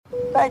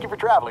Thank you for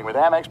traveling with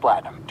Amex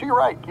Platinum. To your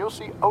right, you'll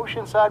see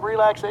oceanside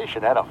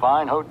relaxation at a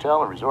fine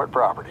hotel and resort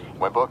property.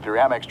 When booked through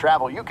Amex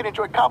Travel, you can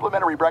enjoy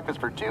complimentary breakfast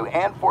for 2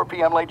 and 4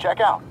 p.m. late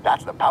checkout.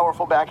 That's the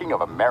powerful backing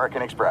of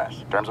American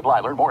Express. Terms apply.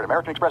 Learn more at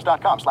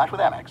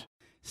americanexpress.com/withAmex.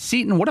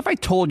 Seton, what if I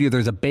told you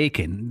there's a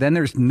bacon, then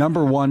there's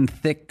number one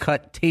thick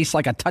cut, tastes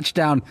like a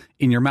touchdown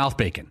in your mouth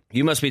bacon?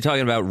 You must be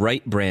talking about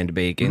Wright brand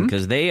bacon,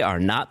 because they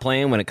are not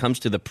playing when it comes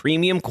to the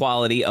premium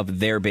quality of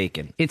their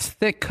bacon. It's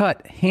thick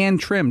cut, hand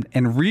trimmed,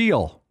 and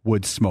real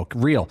wood smoke.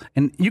 Real.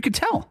 And you can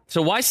tell.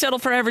 So why settle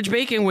for average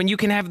bacon when you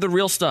can have the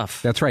real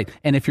stuff? That's right.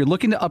 And if you're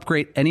looking to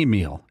upgrade any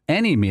meal,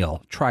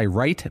 try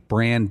Wright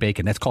brand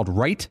bacon. That's called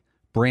Wright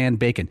brand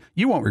bacon.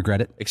 You won't regret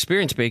it.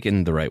 Experience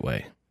bacon the right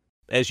way.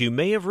 As you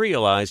may have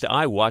realized,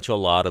 I watch a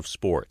lot of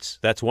sports.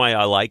 That's why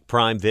I like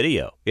Prime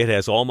Video. It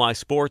has all my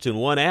sports in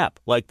one app,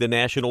 like the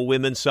National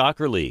Women's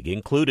Soccer League,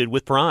 included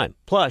with Prime.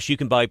 Plus, you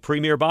can buy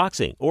Premier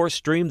Boxing or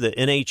stream the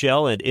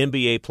NHL and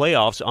NBA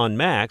playoffs on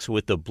Max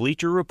with the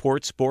Bleacher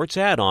Report Sports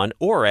add-on,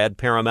 or add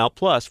Paramount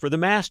Plus for the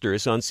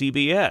Masters on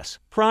CBS.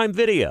 Prime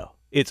Video.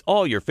 It's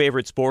all your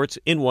favorite sports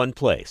in one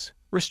place.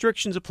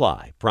 Restrictions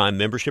apply. Prime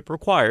membership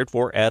required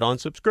for add-on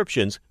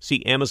subscriptions.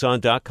 See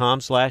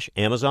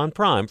Amazon.com/Amazon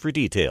Prime for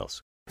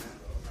details.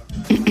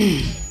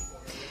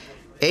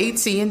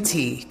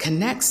 AT&T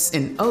connects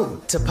an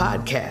ode to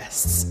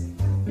podcasts.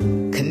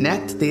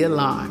 Connect the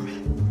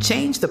alarm.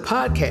 Change the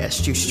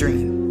podcast you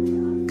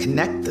stream.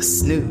 Connect the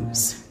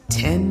snooze.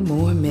 10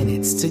 more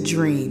minutes to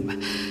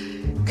dream.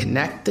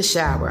 Connect the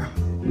shower.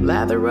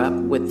 Lather up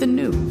with the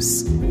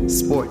news,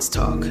 sports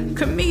talk,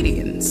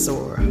 comedians,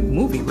 or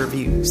movie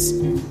reviews.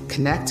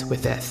 Connect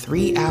with that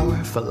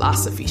 3-hour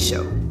philosophy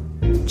show.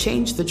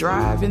 Change the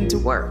drive into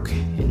work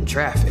in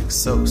traffic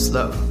so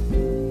slow.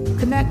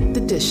 Connect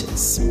the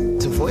dishes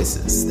to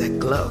voices that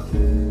glow.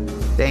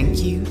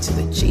 Thank you to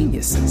the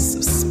geniuses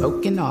of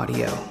spoken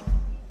audio.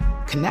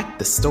 Connect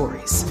the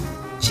stories.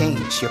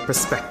 Change your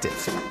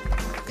perspective.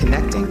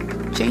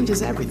 Connecting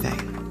changes everything.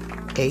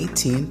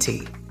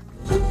 AT&T.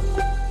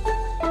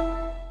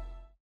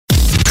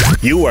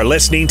 You are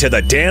listening to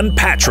the Dan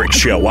Patrick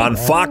Show on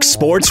Fox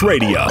Sports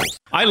Radio.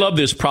 I love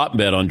this prop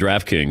bet on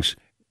DraftKings,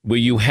 where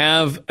you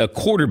have a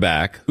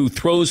quarterback who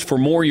throws for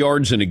more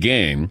yards in a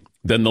game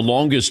than the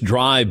longest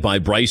drive by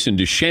Bryson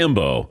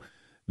DeChambeau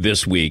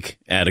this week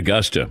at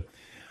Augusta.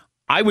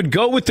 I would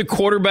go with the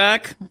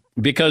quarterback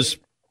because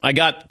I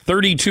got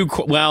 32,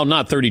 well,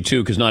 not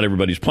 32 because not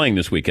everybody's playing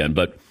this weekend,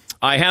 but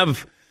I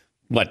have,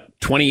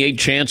 28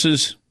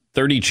 chances,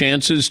 30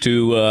 chances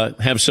to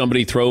have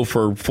somebody throw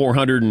for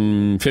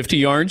 450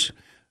 yards.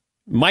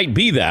 Might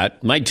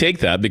take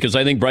that, because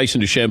I think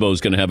Bryson DeChambeau is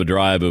going to have a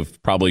drive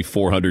of probably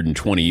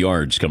 420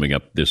 yards coming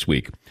up this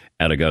week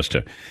at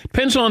Augusta.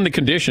 Depends on the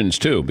conditions,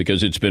 too,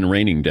 because it's been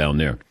raining down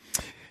there.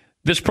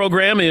 This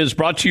program is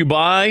brought to you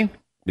by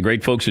the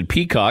great folks at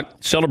Peacock.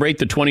 Celebrate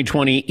the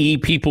 2020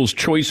 People's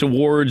Choice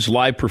Awards,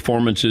 live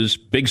performances,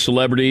 big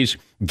celebrities,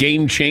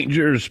 game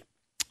changers,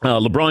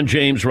 LeBron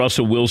James,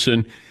 Russell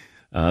Wilson,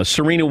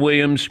 Serena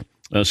Williams,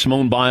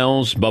 Simone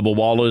Biles, Bubba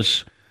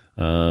Wallace,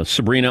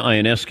 Sabrina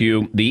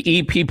Ionescu.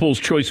 The People's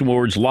Choice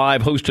Awards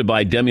live, hosted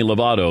by Demi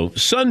Lovato,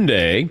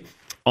 Sunday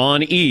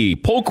on E!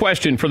 Poll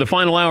question for the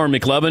final hour,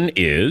 McLovin,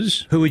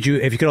 is... Who would you,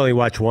 if you could only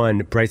watch one,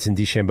 Bryson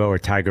DeChambeau or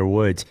Tiger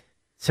Woods?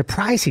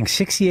 Surprising,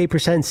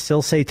 68%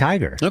 still say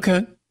Tiger.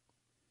 Okay.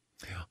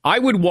 I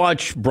would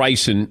watch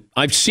Bryson.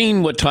 I've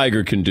seen what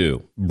Tiger can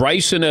do.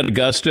 Bryson at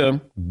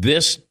Augusta,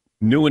 this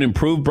new and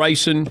improved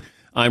Bryson,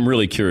 I'm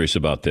really curious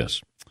about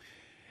this.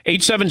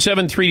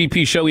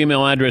 877-3DP Show,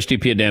 email address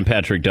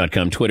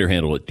dp@danpatrick.com, Twitter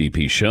handle at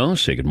DP Show.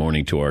 Say good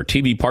morning to our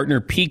TV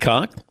partner,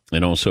 Peacock,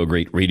 and also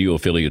great radio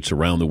affiliates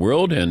around the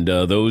world, and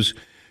those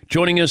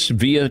joining us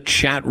via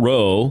chat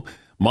row,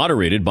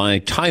 moderated by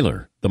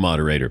Tyler, the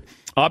moderator.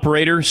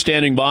 Operator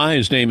standing by,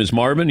 his name is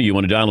Marvin. You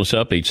want to dial us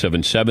up,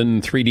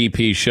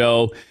 877-3DP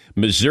Show.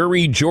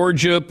 Missouri,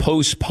 Georgia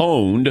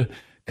postponed,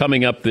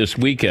 coming up this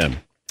weekend.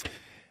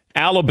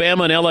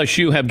 Alabama and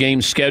LSU have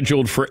games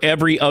scheduled for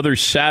every other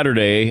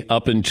Saturday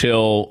up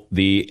until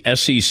the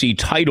SEC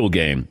title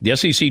game. The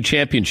SEC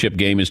championship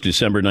game is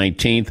December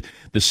 19th.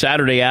 The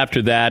Saturday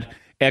after that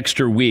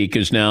extra week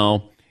is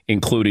now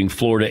including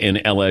Florida and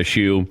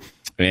LSU.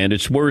 And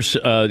it's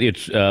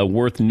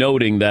worth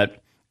noting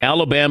that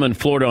Alabama and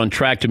Florida on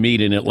track to meet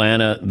in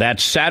Atlanta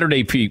that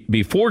Saturday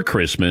before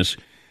Christmas.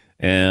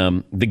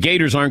 The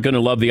Gators aren't going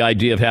to love the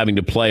idea of having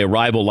to play a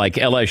rival like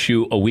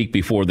LSU a week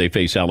before they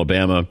face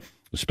Alabama,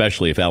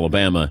 especially if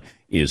Alabama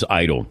is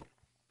idle.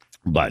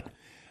 But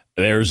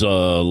there's a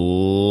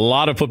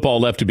lot of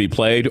football left to be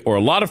played, or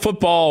a lot of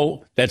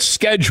football that's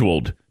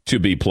scheduled to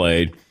be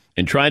played,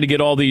 and trying to get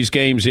all these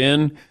games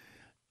in.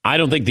 I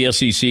don't think the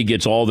SEC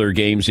gets all their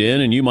games in,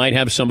 and you might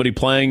have somebody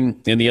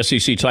playing in the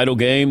SEC title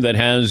game that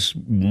has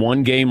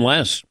one game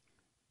less.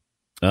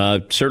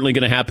 Certainly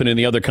going to happen in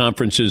the other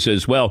conferences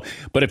as well.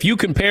 But if you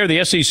compare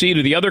the SEC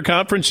to the other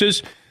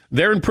conferences,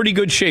 they're in pretty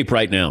good shape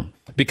right now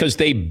because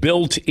they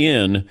built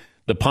in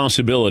the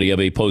possibility of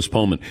a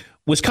postponement.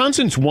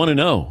 Wisconsin's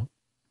 1-0.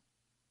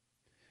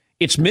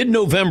 It's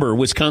mid-November.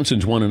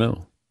 Wisconsin's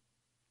 1-0.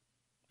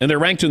 And they're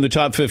ranked in the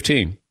top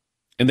 15.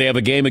 And they have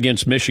a game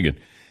against Michigan.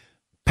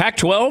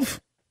 Pac-12,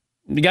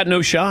 you got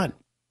no shot.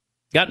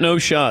 Got no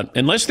shot.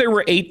 Unless there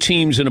were 8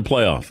 teams in a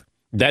playoff.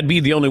 That'd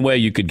be the only way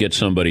you could get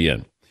somebody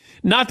in.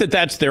 Not that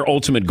that's their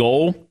ultimate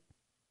goal,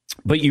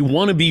 but you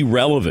want to be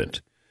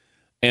relevant.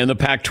 And the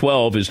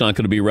Pac-12 is not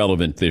going to be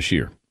relevant this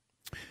year.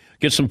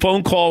 Get some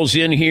phone calls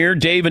in here.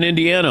 Dave in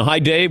Indiana. Hi,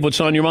 Dave. What's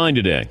on your mind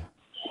today?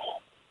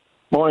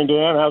 Morning,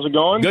 Dan. How's it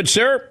going? Good,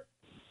 sir.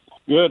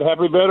 Good.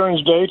 Happy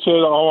Veterans Day to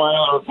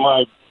all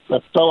my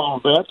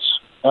fellow vets.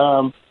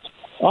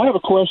 I have a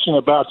question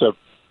about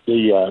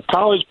the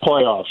college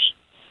playoffs.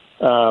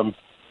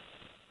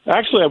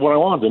 Actually, what I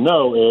wanted to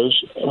know is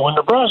when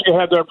Nebraska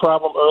had their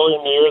problem early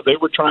in the year, they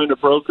were trying to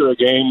broker a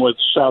game with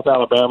South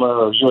Alabama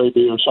or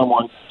UAB or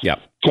someone. Yeah.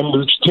 Can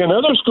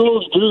other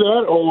schools do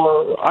that?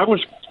 Or I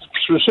was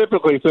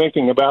specifically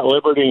thinking about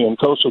Liberty and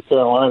Coastal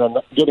Carolina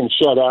getting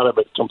shut out of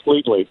it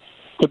completely.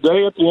 Could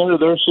they, at the end of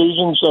their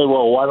season, say,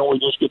 well, why don't we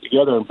just get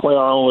together and play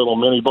our own little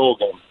mini bowl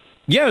game?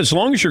 Yeah, as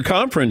long as your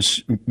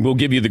conference will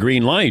give you the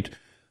green light.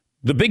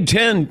 The Big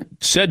Ten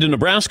said to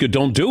Nebraska,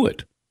 don't do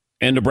it.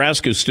 And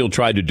Nebraska still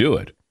tried to do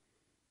it.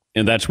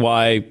 And that's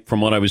why,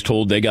 from what I was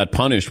told, they got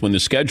punished when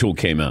the schedule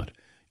came out.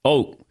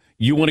 Oh,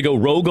 you want to go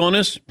rogue on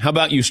us? How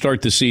about you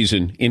start the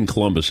season in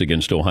Columbus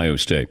against Ohio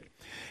State?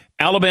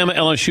 Alabama,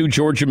 LSU,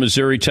 Georgia,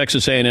 Missouri,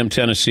 Texas A&M,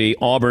 Tennessee,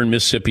 Auburn,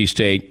 Mississippi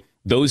State.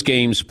 Those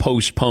games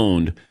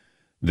postponed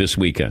this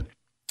weekend.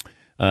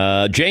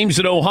 James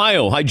in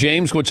Ohio. Hi,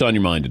 James. What's on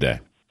your mind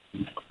today?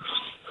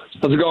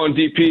 How's it going,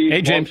 DP?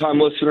 Hey, James. Long-time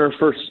listener,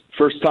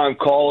 first-time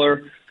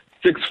caller.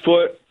 6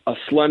 foot, a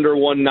slender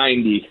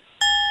 190.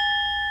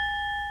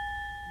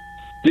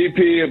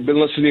 DP, I've been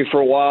listening to you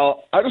for a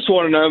while. I just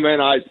want to know, man,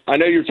 I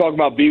know you were talking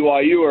about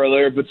BYU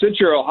earlier, but since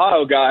you're an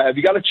Ohio guy, have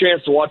you got a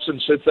chance to watch some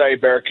Cincinnati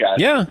Bearcats?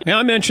 Yeah,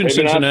 I mentioned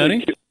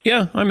Cincinnati.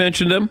 Yeah, I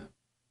mentioned them.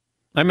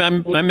 I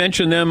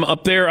mentioned them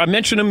up there. I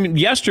mentioned them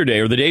yesterday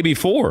or the day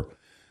before.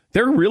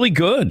 They're really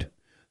good.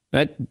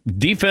 That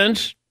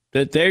defense,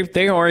 that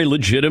they are a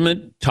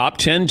legitimate top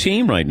 10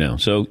 team right now.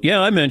 So, yeah,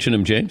 I mentioned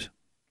them, James.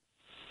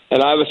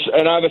 And I have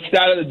a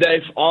stat of the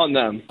day on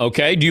them.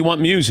 Okay, do you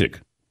want music?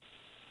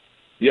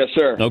 Yes,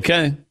 sir.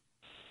 Okay.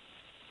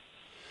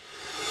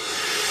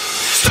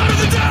 Start of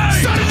the day!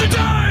 Start of the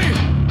day!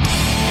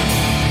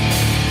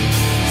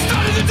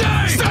 Start of the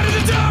day! Start of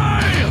the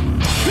day!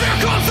 Here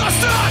comes the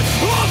start of the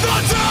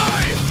day!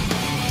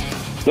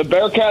 The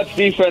Bearcats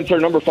defense are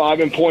number 5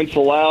 in points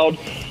allowed,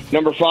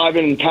 number 5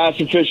 in pass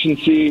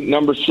efficiency,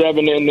 number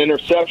 7 in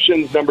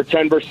interceptions, number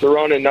 10 versus the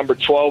run, and number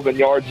 12 in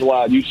yards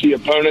allowed. You see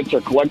opponents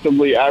are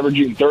collectively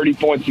averaging 30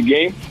 points a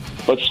game,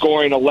 but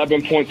scoring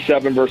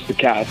 11.7 versus the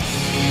Cats.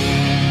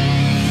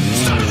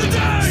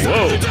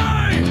 Whoa.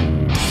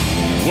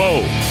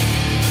 Whoa.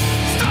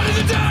 Start of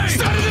the day.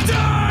 Start of the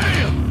day.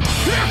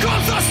 Here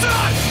comes the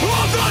start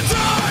of the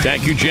day.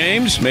 Thank you,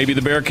 James. Maybe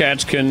the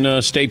Bearcats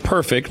can stay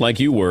perfect like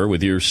you were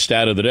with your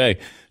stat of the day.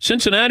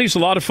 Cincinnati's a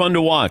lot of fun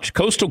to watch.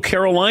 Coastal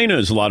Carolina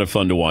is a lot of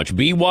fun to watch.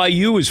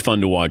 BYU is fun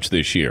to watch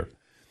this year.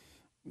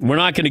 We're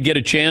not going to get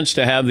a chance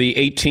to have the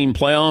 8-team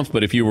playoff,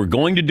 but if you were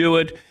going to do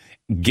it,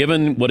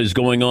 given what is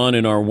going on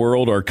in our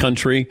world, our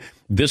country,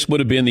 this would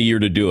have been the year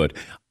to do it.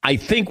 I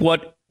think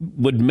what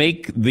would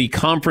make the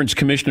conference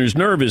commissioners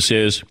nervous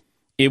is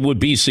it would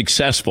be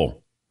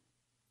successful,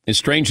 as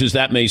strange as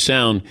that may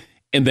sound,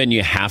 and then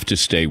you have to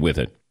stay with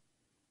it.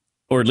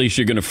 Or at least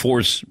you're going to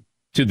force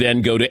to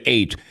then go to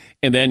 8.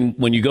 And then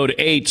when you go to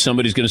 8,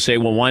 somebody's going to say,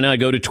 well, why not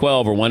go to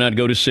 12 or why not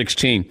go to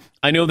 16?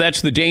 I know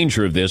that's the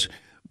danger of this,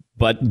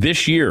 but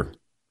this year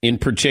in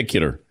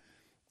particular,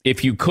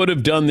 if you could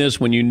have done this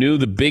when you knew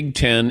the Big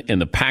Ten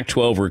and the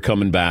Pac-12 were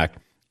coming back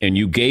and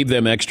you gave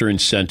them extra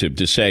incentive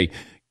to say,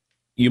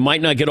 you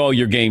might not get all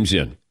your games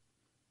in,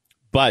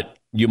 but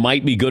you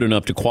might be good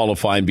enough to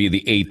qualify and be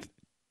the 8th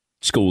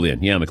school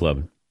in. Yeah,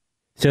 McLovin.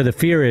 So the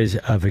fear is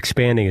of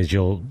expanding is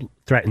you'll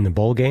threaten the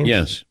bowl games?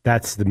 Yes.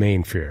 That's the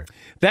main fear.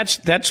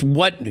 That's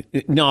what...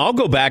 No, I'll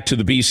go back to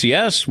the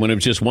BCS when it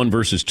was just 1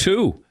 versus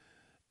 2.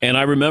 And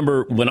I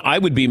remember when I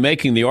would be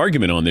making the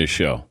argument on this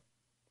show,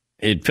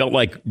 it felt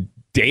like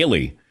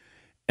daily.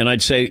 And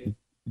I'd say,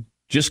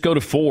 just go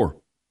to 4.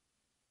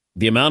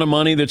 The amount of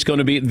money that's going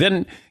to be...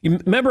 Then,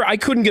 remember, I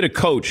couldn't get a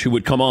coach who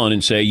would come on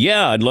and say,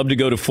 yeah, I'd love to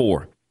go to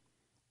 4.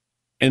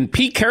 And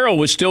Pete Carroll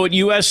was still at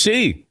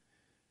USC.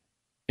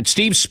 And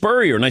Steve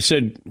Spurrier. And I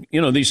said,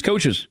 these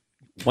coaches,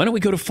 why don't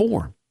we go to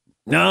 4?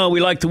 No, we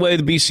like the way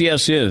the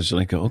BCS is. And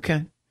I go, okay.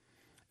 And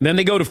then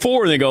they go to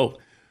 4 and they go,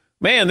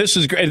 man, this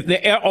is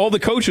great. All the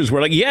coaches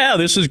were like, yeah,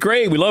 this is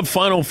great. We love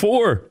Final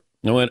Four.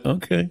 And I went,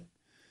 okay.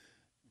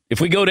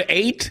 If we go to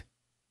 8,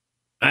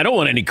 I don't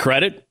want any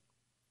credit.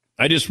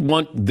 I just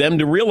want them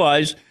to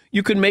realize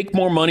you can make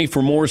more money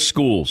for more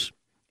schools.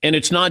 And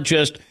it's not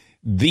just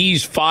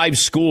these 5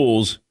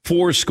 schools,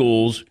 4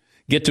 schools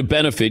get to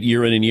benefit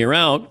year in and year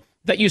out,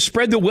 that you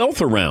spread the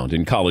wealth around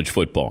in college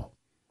football.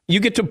 You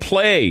get to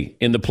play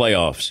in the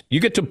playoffs. You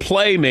get to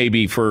play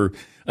maybe for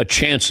a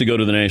chance to go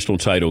to the national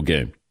title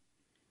game.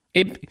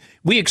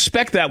 We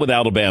expect that with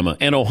Alabama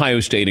and Ohio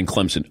State and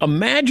Clemson.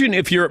 Imagine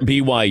if you're at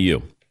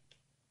BYU.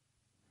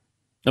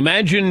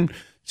 Imagine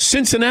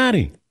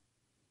Cincinnati.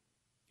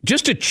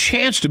 Just a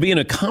chance to be in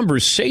a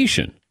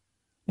conversation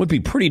would be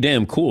pretty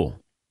damn cool.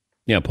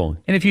 Yeah, Paul.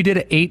 And if you did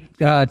an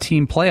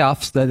 8-team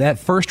playoffs, that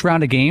first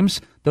round of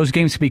games, those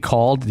games could be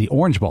called the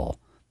Orange Bowl,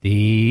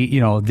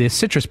 the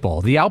Citrus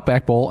Bowl, the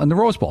Outback Bowl, and the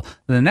Rose Bowl.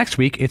 Then the next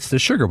week, it's the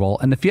Sugar Bowl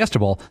and the Fiesta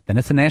Bowl. Then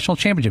it's the National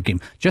Championship game.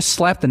 Just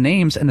slap the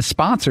names and the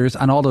sponsors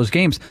on all those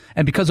games.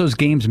 And because those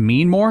games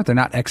mean more, they're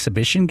not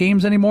exhibition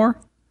games anymore,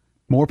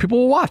 more people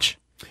will watch.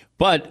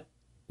 But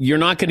you're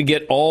not going to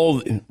get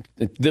all...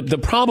 The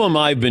problem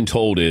I've been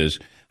told is,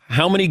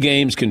 how many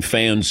games can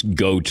fans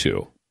go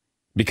to?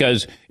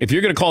 Because if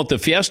you're going to call it the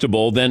Fiesta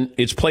Bowl, then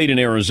it's played in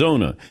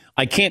Arizona.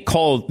 I can't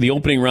call the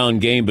opening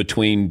round game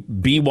between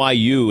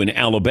BYU and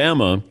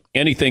Alabama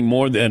anything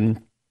more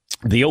than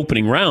the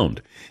opening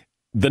round.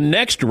 The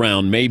next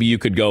round, maybe you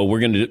could go,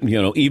 we're going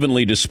to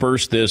evenly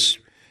disperse this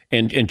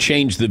and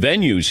change the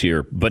venues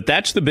here. But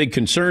that's the big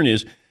concern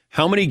is,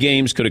 how many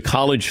games could a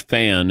college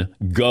fan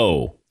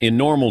go in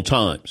normal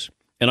times?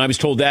 And I was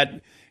told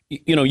that,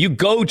 you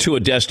go to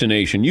a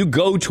destination, you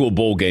go to a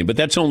bowl game, but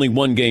that's only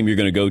one game you're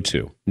going to go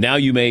to. Now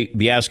you may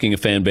be asking a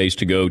fan base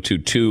to go to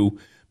 2,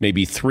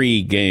 maybe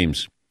 3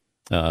 games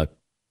if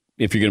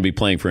you're going to be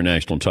playing for a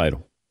national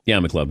title. Yeah,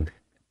 McLovin.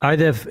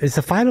 Is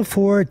the Final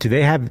Four,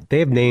 they have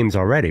names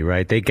already,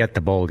 right? They get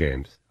the bowl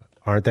games,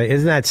 aren't they?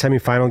 Isn't that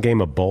semifinal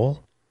game a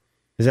bowl?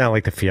 Isn't that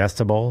like the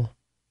Fiesta Bowl?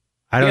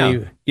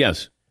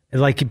 Yes.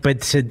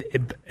 But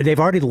they've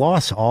already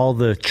lost all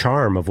the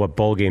charm of what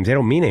bowl games. They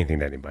don't mean anything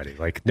to anybody.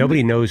 Like,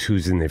 nobody knows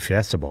who's in the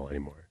Fiesta Bowl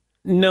anymore.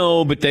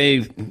 No, but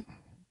they've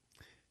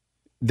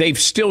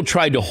still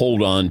tried to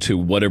hold on to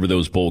whatever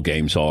those bowl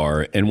games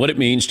are and what it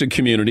means to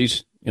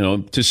communities,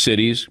 to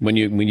cities. When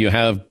you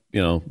have,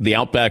 the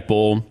Outback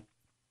Bowl,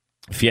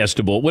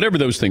 Fiesta Bowl, whatever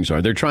those things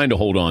are, they're trying to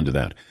hold on to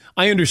that.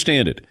 I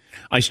understand it.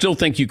 I still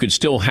think you could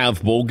still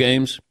have bowl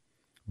games,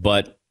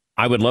 but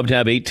I would love to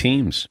have 8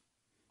 teams.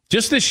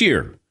 Just this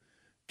year.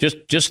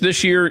 Just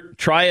this year,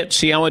 try it,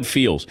 see how it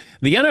feels.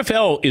 The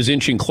NFL is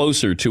inching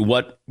closer to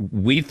what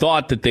we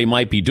thought that they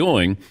might be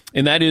doing,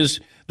 and that is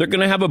they're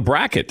going to have a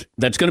bracket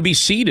that's going to be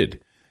seeded.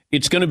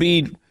 It's going to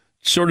be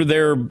sort of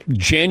their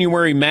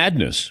January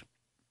madness.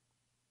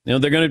 They're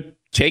going to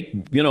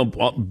take,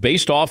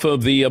 based off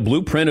of the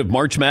blueprint of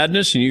March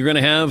Madness, and you're going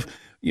to have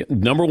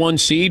number 1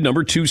 seed,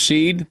 number 2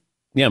 seed.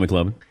 Yeah,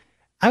 McLovin.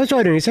 I was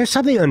wondering, is there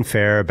something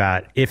unfair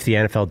about if the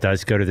NFL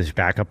does go to this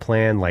backup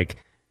plan, like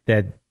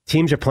that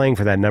teams are playing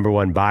for that number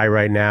 1 bye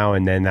right now,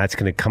 and then that's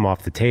going to come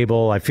off the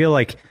table? I feel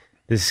like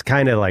this is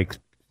kind of like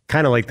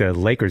the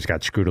Lakers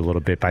got screwed a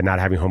little bit by not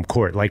having home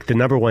court. Like the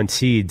number 1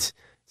 seeds,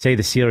 say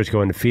the Steelers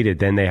go undefeated,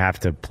 then they have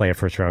to play a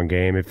first-round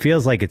game. It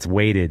feels like it's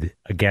weighted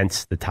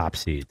against the top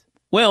seeds.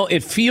 Well,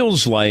 it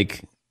feels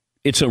like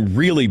it's a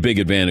really big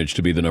advantage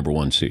to be the number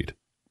 1 seed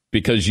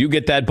because you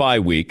get that bye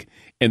week,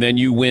 and then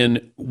you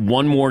win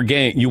one more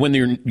game. You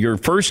win your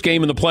first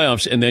game in the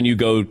playoffs, and then you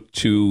go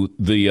to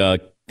the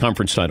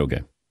conference title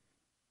game.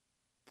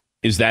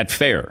 Is that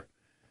fair?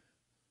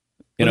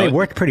 They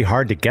worked pretty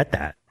hard to get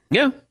that.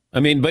 Yeah. I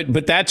mean,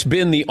 but that's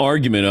been the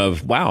argument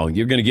of, wow,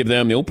 you're going to give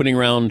them the opening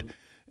round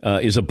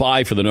is a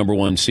bye for the number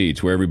 1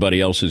 seeds where everybody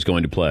else is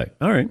going to play.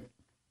 All right.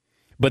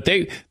 But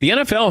the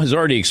NFL has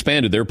already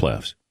expanded their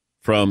playoffs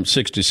from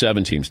 6 to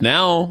 7 teams.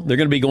 Now they're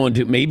going to be going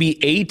to maybe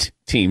 8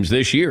 teams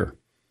this year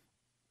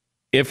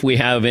if we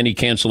have any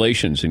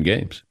cancellations in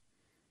games.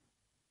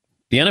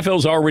 The NFL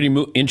is already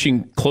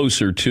inching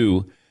closer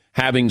to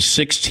having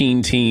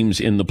 16 teams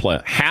in the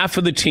playoffs. Half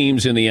of the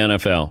teams in the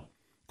NFL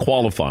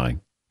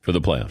qualifying for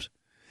the playoffs.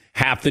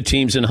 Half the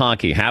teams in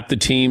hockey. Half the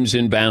teams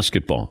in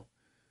basketball.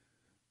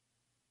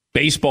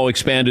 Baseball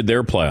expanded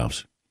their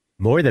playoffs.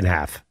 More than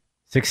half.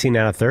 16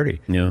 out of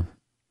 30. Yeah.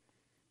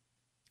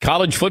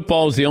 College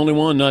football is the only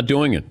one not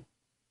doing it.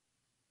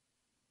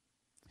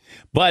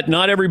 But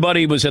not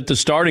everybody was at the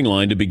starting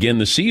line to begin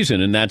the season.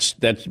 And that's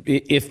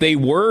if they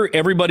were,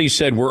 everybody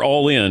said, we're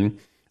all in.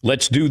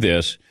 Let's do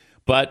this.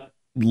 But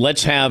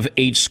let's have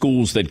 8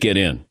 schools that get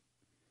in.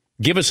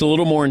 Give us a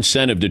little more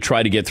incentive to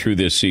try to get through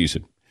this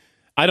season.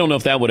 I don't know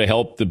if that would have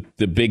helped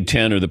the Big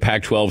Ten or the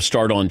Pac-12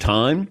 start on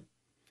time,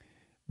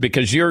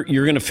 because you're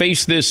going to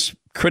face this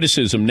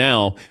criticism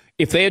now.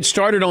 If they had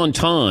started on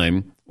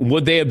time,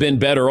 would they have been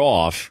better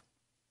off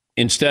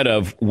instead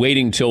of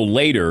waiting till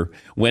later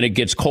when it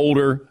gets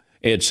colder?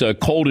 It's a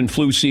cold and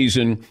flu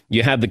season.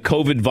 You have the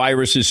COVID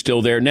virus is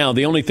still there. Now,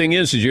 the only thing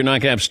is you're not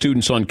going to have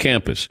students on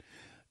campus.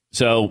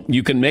 So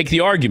you can make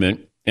the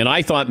argument, and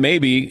I thought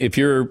maybe if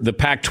you're the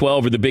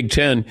Pac-12 or the Big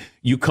Ten,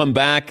 you come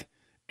back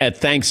at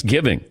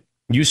Thanksgiving.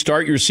 You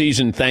start your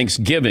season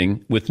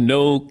Thanksgiving with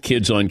no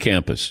kids on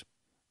campus.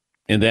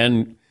 And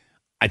then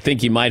I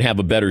think you might have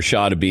a better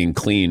shot of being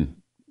clean,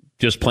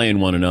 just playing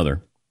one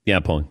another. Yeah,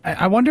 Paul.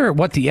 I wonder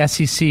what the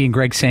SEC and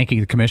Greg Sankey,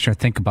 the commissioner,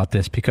 think about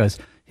this, because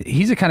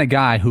He's the kind of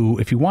guy who,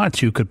 if he wanted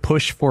to, could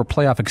push for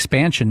playoff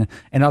expansion,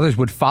 and others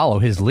would follow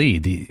his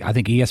lead. I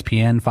think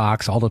ESPN,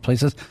 Fox, all those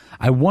places.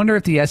 I wonder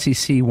if the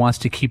SEC wants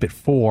to keep it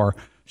 4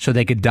 so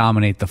they could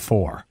dominate the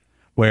 4,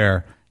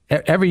 where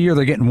every year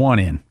they're getting 1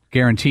 in,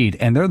 guaranteed,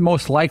 and they're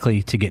most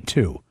likely to get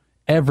 2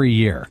 every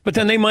year. But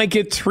then they might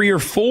get 3 or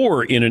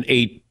 4 in an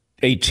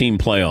 8-team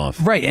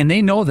playoff. Right, and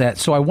they know that.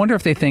 So I wonder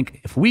if they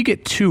think if we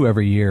get 2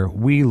 every year,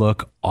 we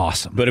look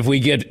awesome. But if we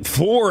get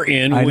 4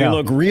 in, we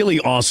look really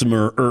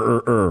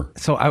awesomer.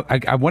 So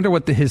I wonder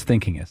what his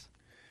thinking is.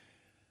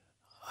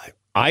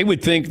 I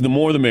would think the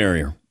more the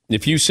merrier.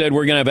 If you said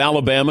we're going to have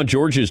Alabama,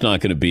 Georgia's not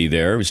going to be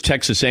there. Is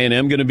Texas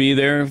A&M going to be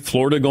there?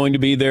 Florida going to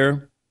be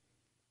there?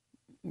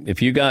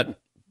 If you got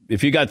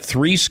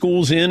 3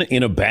 schools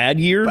in a bad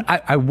year?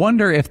 But I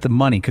wonder if the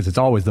money, because it's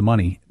always the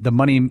money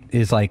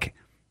is like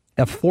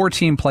a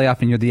 4-team playoff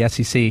and you're the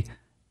SEC.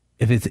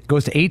 If it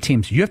goes to 8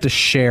 teams, you have to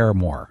share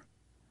more.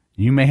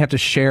 You may have to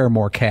share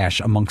more cash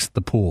amongst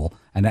the pool.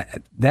 And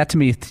that to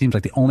me seems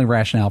like the only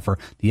rationale for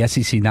the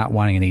SEC not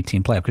wanting an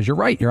 8-team playoff. Because you're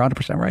right. You're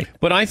 100% right.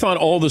 But I thought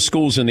all the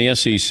schools in the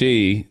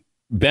SEC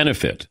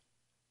benefit.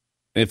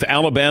 If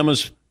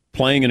Alabama's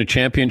playing in a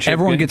championship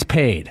everyone gets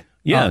paid.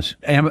 Yes.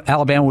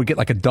 Alabama would get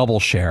like a double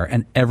share,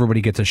 and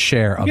everybody gets a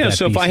share of that. Yeah,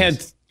 so if I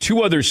had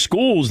 2 other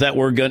schools that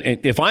were going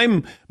to, if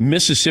I'm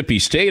Mississippi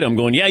State, I'm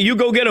going, yeah, you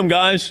go get them,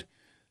 guys.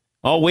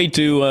 I'll wait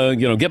to,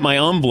 get my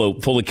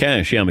envelope full of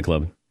cash. Yeah,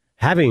 McLovin.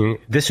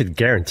 This would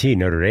guarantee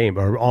Notre Dame,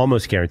 or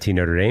almost guarantee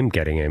Notre Dame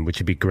getting in, which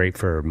would be great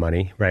for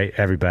money, right?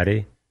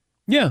 Everybody.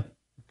 Yeah.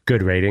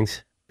 Good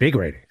ratings. Big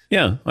ratings.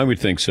 Yeah, I would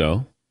think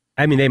so.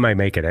 I mean, they might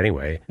make it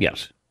anyway.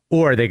 Yes.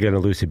 Or are they going to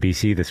lose to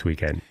BC this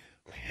weekend?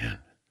 Man.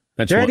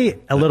 There's already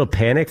a little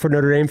panic for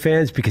Notre Dame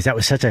fans because that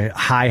was such a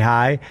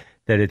high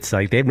that it's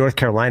like they have North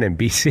Carolina and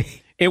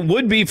BC. It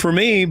would be for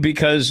me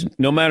because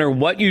no matter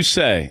what you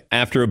say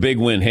after a big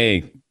win,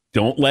 hey,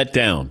 don't let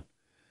down.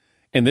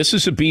 And this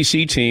is a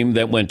BC team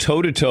that went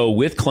toe-to-toe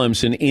with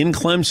Clemson in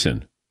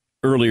Clemson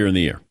earlier in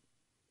the year.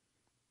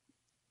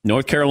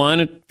 North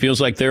Carolina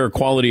feels like they're a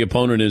quality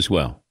opponent as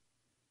well.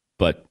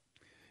 But,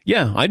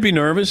 yeah, I'd be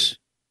nervous.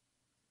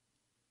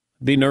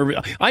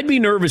 I'd be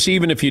nervous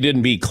even if you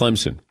didn't beat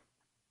Clemson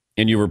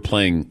and you were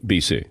playing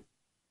BC.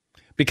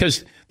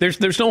 Because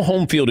there's no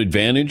home field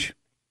advantage.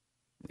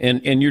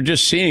 And you're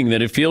just seeing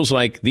that it feels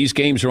like these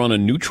games are on a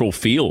neutral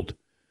field.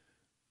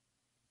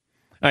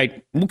 All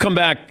right, we'll come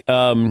back.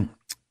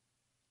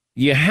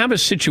 You have a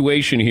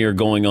situation here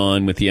going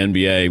on with the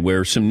NBA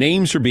where some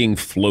names are being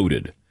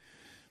floated.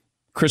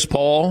 Chris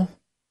Paul,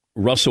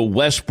 Russell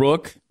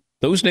Westbrook,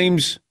 those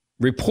names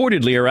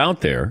reportedly are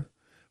out there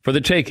for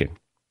the taking.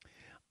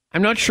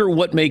 I'm not sure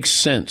what makes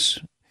sense.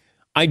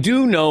 I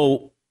do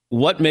know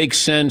what makes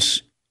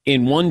sense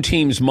in one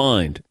team's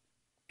mind.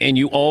 And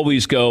you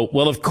always go,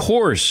 well, of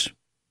course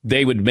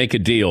they would make a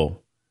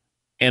deal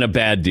and a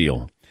bad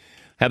deal.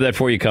 Have that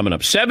for you coming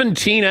up.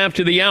 17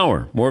 after the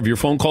hour. More of your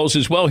phone calls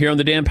as well here on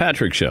The Dan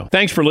Patrick Show.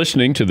 Thanks for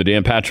listening to The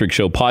Dan Patrick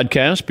Show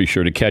podcast. Be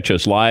sure to catch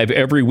us live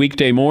every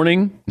weekday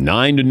morning,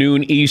 9 to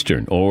noon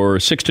Eastern or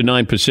 6 to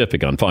 9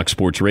 Pacific on Fox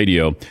Sports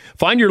Radio.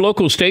 Find your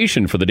local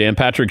station for The Dan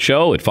Patrick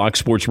Show at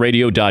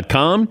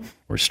foxsportsradio.com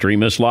or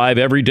stream us live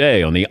every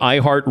day on the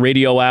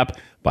iHeartRadio app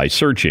by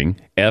searching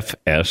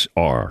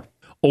FSR.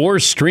 Or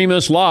stream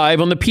us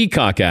live on the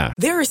Peacock app.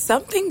 There are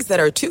some things that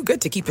are too good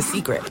to keep a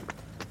secret.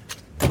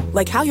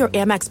 Like how your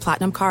Amex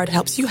Platinum card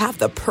helps you have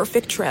the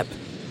perfect trip.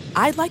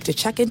 I'd like to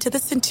check into the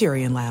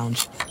Centurion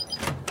Lounge.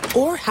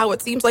 Or how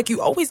it seems like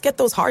you always get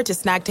those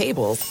hard-to-snag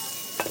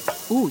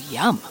tables. Ooh,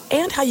 yum.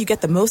 And how you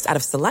get the most out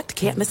of select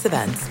can't-miss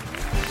events.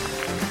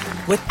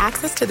 With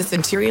access to the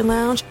Centurion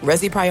Lounge,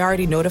 Resi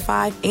Priority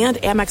Notified, and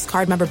Amex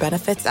card member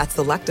benefits at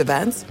select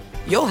events,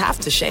 you'll have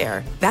to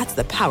share. That's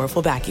the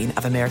powerful backing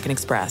of American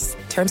Express.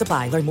 Terms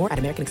apply. Learn more at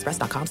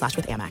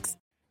americanexpress.com/withAmex.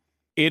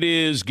 It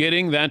is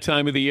getting that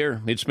time of the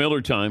year. It's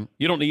Miller time.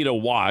 You don't need a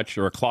watch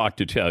or a clock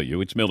to tell you.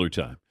 It's Miller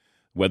time.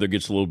 Weather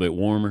gets a little bit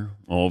warmer.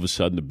 All of a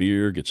sudden, the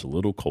beer gets a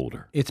little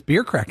colder. It's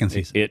beer cracking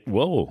season.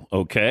 Whoa,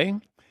 okay.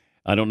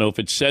 I don't know if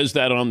it says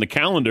that on the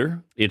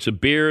calendar. It's a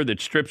beer that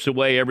strips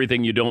away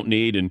everything you don't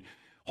need and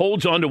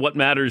holds on to what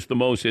matters the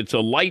most. It's a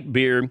light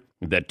beer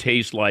that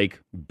tastes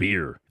like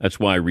beer. That's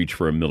why I reach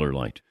for a Miller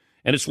Lite.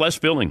 And it's less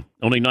filling,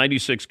 only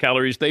 96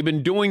 calories. They've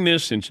been doing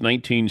this since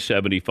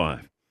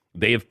 1975.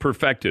 They have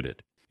perfected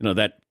it. You know,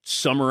 that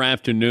summer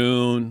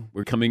afternoon,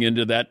 we're coming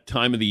into that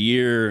time of the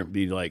year,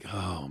 be like,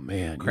 oh,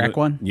 man. Crack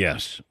one?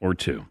 Yes, or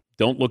 2.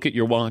 Don't look at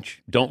your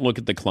watch. Don't look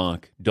at the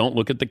clock. Don't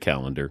look at the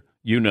calendar.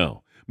 You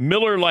know.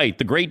 Miller Lite,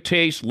 the great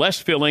taste, less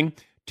filling,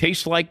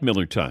 tastes like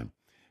Miller time.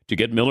 To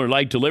get Miller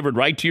Lite delivered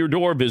right to your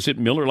door, visit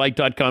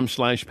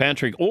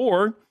MillerLite.com/Patrick,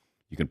 or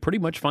you can pretty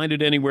much find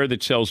it anywhere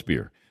that sells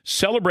beer.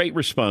 Celebrate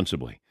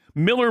responsibly.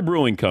 Miller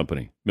Brewing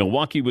Company,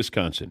 Milwaukee,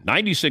 Wisconsin.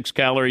 96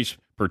 calories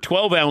per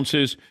 12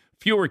 ounces,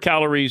 fewer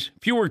calories,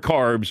 fewer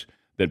carbs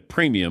than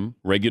premium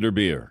regular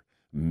beer.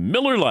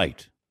 Miller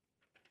Lite.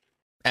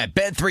 At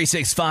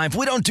Bet365,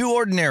 we don't do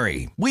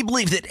ordinary. We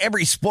believe that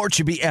every sport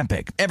should be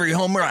epic. Every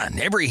home run,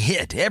 every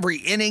hit, every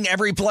inning,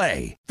 every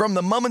play. From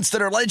the moments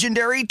that are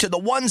legendary to the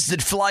ones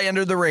that fly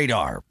under the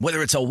radar.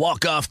 Whether it's a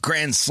walk-off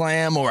grand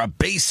slam or a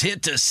base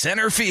hit to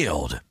center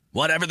field.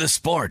 Whatever the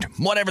sport,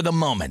 whatever the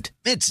moment.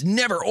 It's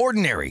never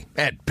ordinary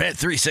at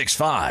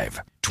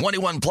Bet365.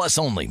 21 plus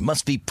only.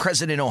 Must be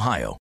present in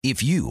Ohio.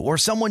 If you or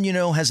someone you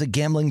know has a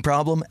gambling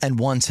problem and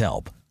wants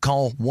help,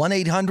 call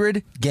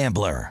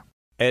 1-800-GAMBLER.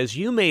 As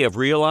you may have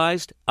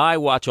realized, I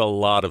watch a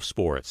lot of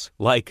sports.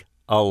 Like,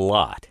 a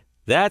lot.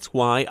 That's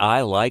why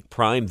I like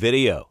Prime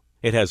Video.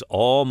 It has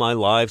all my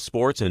live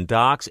sports and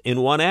docs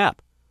in one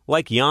app.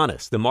 Like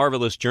Giannis, The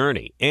Marvelous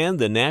Journey, and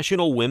the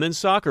National Women's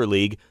Soccer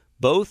League,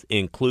 both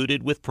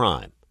included with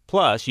Prime.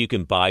 Plus, you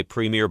can buy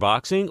Premier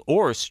Boxing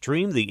or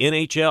stream the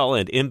NHL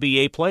and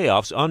NBA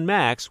playoffs on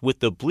Max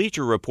with the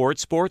Bleacher Report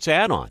Sports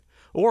add-on,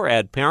 or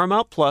add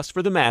Paramount Plus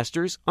for the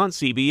Masters on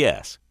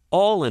CBS.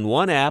 All in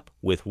one app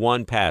with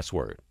one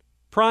password.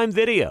 Prime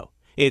Video.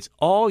 It's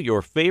all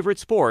your favorite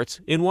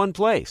sports in one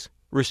place.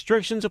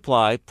 Restrictions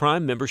apply.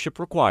 Prime membership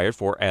required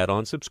for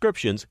add-on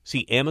subscriptions.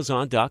 See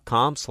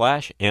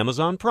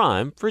Amazon.com/Amazon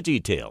Prime for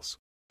details.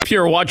 If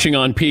you're watching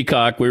on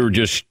Peacock, we were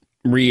just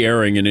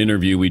re-airing an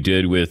interview we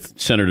did with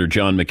Senator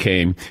John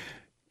McCain.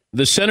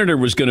 The senator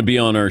was going to be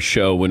on our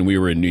show when we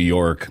were in New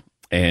York,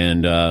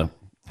 and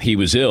he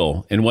was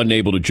ill and wasn't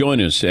able to join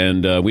us.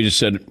 And we just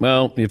said,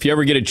 well, if you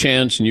ever get a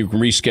chance and you can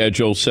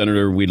reschedule,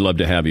 Senator, we'd love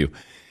to have you.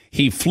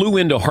 He flew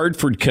into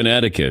Hartford,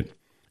 Connecticut,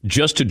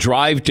 just to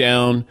drive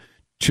down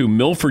to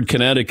Milford,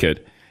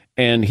 Connecticut.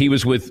 And he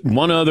was with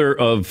one other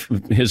of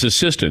his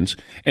assistants,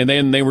 and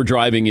then they were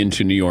driving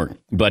into New York.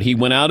 But he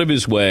went out of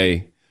his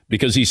way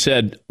because he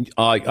said,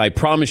 I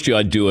promised you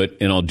I'd do it,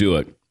 and I'll do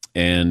it.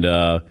 And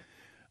I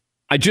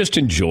just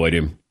enjoyed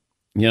him.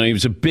 You know, he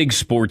was a big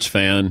sports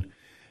fan.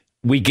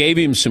 We gave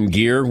him some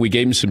gear. We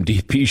gave him some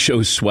DP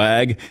show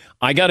swag.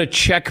 I got a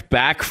check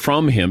back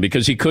from him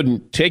because he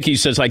couldn't take. He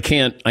says, I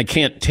can't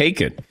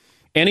take it.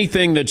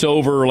 Anything that's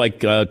over like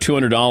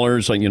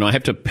 $200, like, you know, I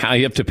have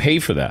to pay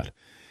for that.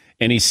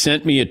 And he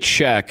sent me a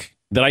check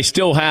that I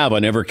still have. I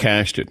never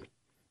cashed it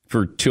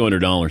for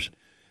 $200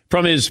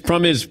 from his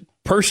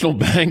personal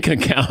bank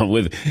account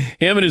with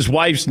him and his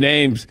wife's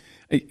names,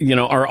 you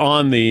know, are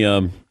on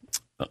the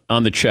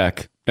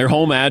check, their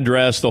home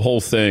address, the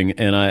whole thing.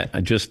 And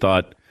I just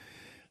thought,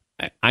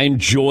 I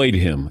enjoyed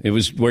him. It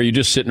was where you're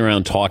just sitting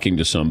around talking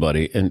to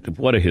somebody, and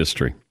what a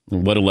history,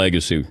 what a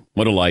legacy,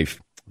 what a life.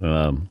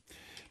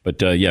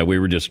 But we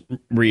were just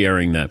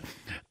re-airing that.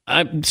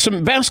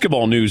 Some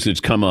basketball news that's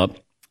come up,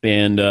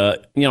 and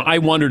I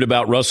wondered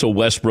about Russell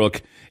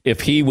Westbrook,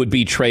 if he would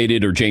be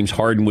traded or James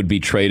Harden would be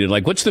traded.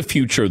 Like, what's the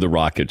future of the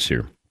Rockets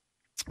here?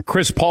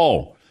 Chris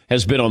Paul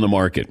has been on the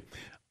market.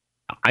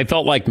 I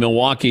felt like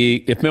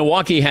if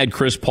Milwaukee had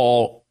Chris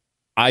Paul,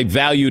 I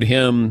valued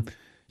him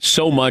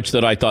so much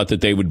that I thought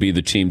that they would be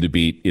the team to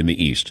beat in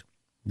the East.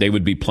 They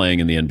would be playing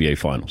in the NBA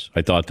Finals.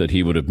 I thought that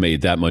he would have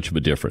made that much of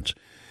a difference.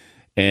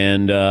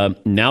 And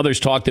now there's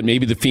talk that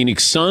maybe the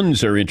Phoenix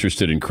Suns are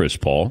interested in Chris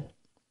Paul.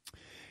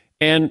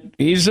 And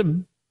he's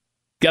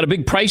got a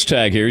big price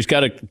tag here. He's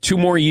got 2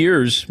 more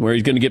years where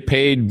he's going to get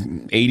paid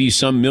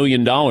 $80-some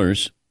million.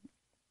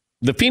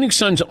 The Phoenix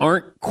Suns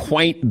aren't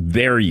quite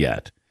there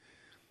yet.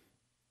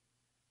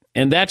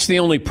 And that's the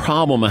only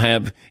problem I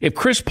have. If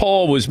Chris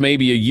Paul was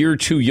maybe a year or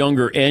 2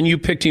 younger and you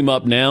picked him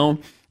up now,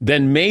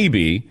 then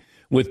maybe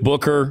with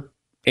Booker,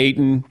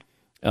 Ayton,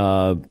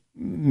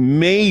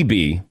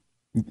 maybe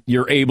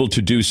you're able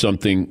to do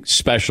something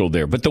special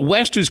there. But the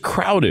West is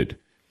crowded.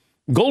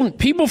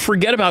 People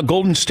forget about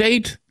Golden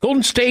State.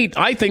 Golden State,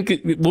 I think,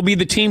 will be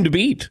the team to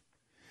beat.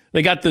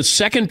 They got the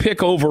 2nd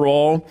pick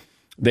overall.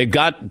 They've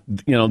got,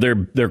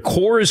 their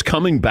core is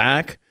coming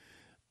back.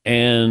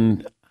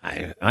 And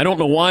I don't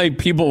know why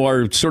people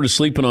are sort of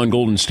sleeping on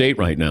Golden State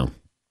right now.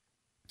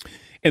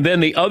 And then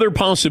the other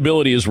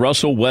possibility is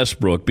Russell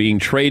Westbrook being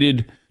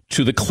traded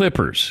to the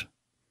Clippers.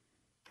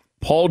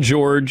 Paul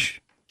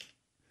George,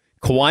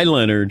 Kawhi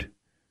Leonard,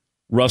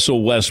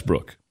 Russell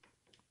Westbrook.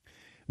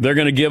 They're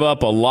going to give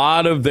up a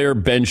lot of their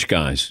bench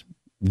guys,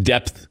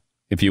 depth,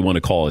 if you want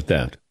to call it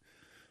that.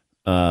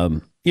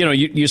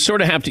 You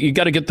sort of have to, you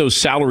got to get those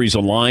salaries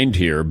aligned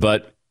here.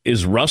 But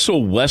is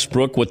Russell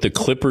Westbrook what the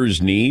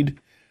Clippers need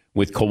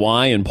with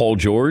Kawhi and Paul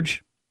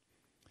George?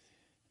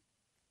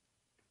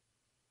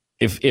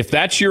 If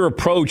that's your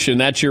approach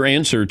and that's your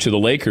answer to the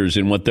Lakers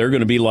and what they're going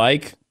to be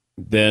like,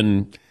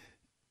 then,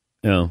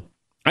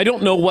 I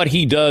don't know what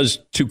he does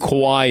to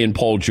Kawhi and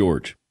Paul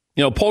George.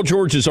 Paul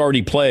George has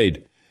already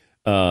played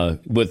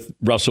with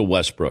Russell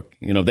Westbrook.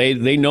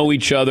 They know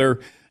each other.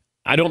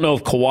 I don't know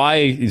if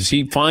Kawhi, is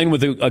he fine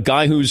with a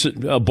guy who's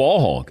a ball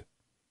hog?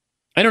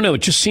 I don't know.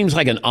 It just seems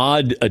like an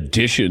odd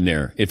addition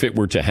there if it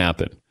were to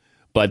happen.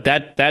 But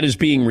that is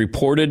being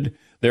reported.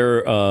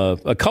 There are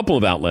a couple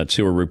of outlets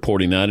who are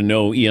reporting that. I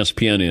know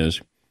ESPN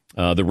is.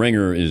 The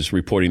Ringer is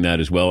reporting that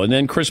as well. And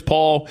then Chris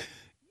Paul,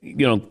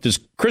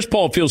 Chris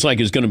Paul feels like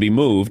is going to be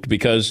moved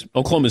because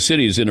Oklahoma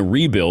City is in a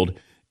rebuild,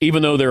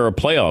 even though they're a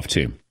playoff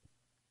team.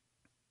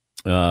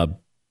 But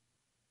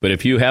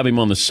if you have him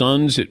on the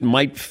Suns, it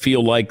might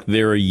feel like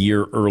they're a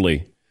year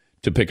early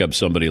to pick up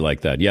somebody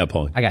like that. Yeah,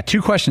 Paul. I got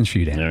two questions for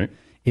you, Dan. All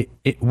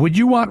right. Would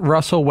you want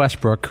Russell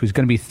Westbrook, who's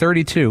going to be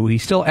 32, he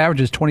still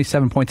averages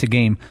 27 points a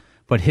game,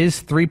 but his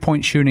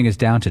three-point shooting is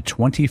down to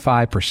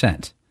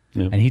 25%,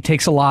 and he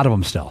takes a lot of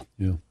them still.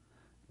 Yeah.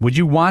 Would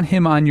you want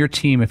him on your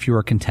team if you were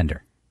a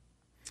contender?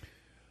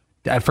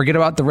 Forget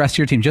about the rest of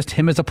your team, just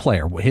him as a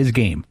player, his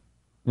game.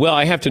 Well,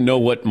 I have to know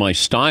what my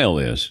style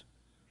is,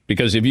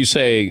 because if you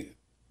say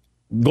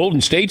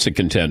Golden State's a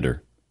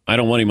contender, I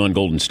don't want him on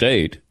Golden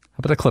State. How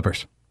about the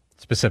Clippers,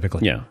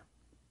 specifically? Yeah.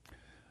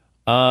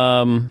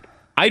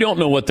 I don't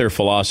know what their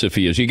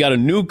philosophy is. You got a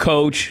new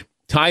coach.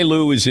 Ty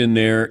Lue is in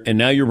there, and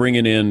now you're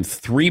bringing in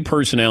three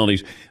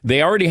personalities.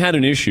 They already had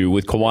an issue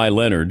with Kawhi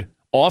Leonard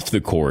off the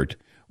court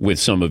with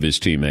some of his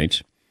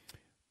teammates.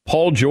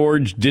 Paul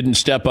George didn't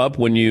step up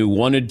when you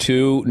wanted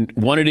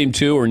him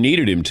to, or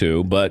needed him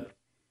to. But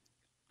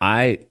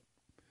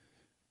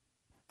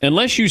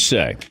unless you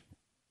say,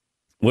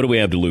 what do we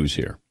have to lose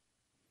here?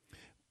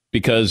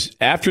 Because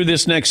after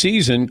this next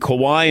season,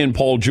 Kawhi and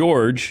Paul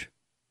George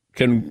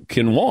can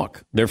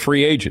walk. They're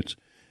free agents.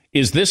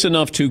 Is this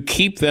enough to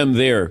keep them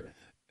there?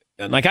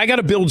 Like, I got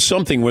to build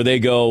something where they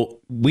go,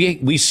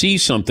 we see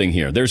something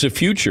here. There's a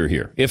future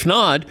here. If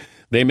not,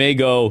 they may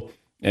go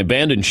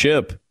abandon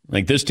ship.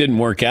 Like, this didn't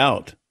work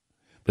out.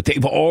 But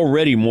they've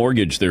already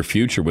mortgaged their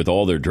future with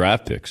all their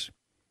draft picks.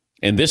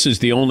 And this is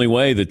the only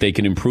way that they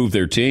can improve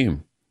their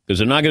team, because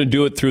they're not going to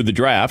do it through the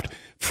draft.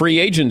 Free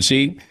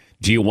agency,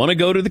 do you want to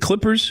go to the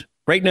Clippers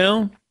right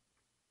now,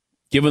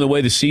 given the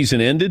way the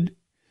season ended?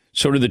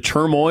 Sort of the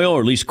turmoil,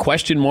 or at least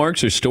question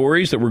marks or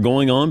stories that were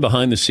going on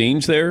behind the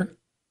scenes there?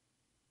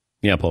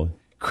 Yeah, Paul.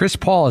 Chris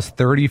Paul is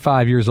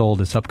 35 years old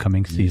this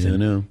upcoming season. Yeah, I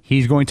know.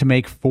 He's going to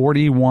make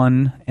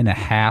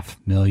 $41.5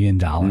 million.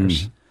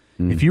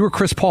 If you were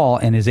Chris Paul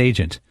and his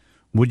agent,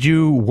 would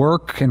you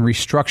work and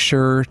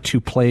restructure to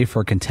play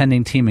for a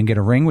contending team and get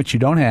a ring, which you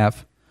don't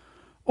have,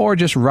 or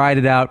just ride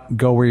it out,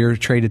 go where you're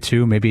traded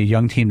to, maybe a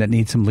young team that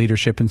needs some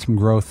leadership and some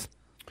growth,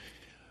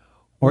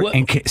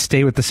 and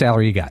stay with the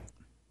salary you got?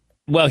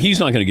 Well, he's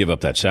not going to give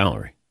up that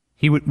salary.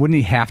 Wouldn't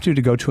he have to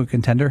go to a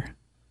contender?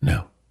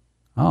 No.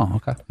 Oh,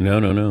 okay.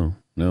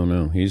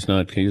 No. He's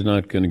not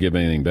going to give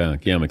anything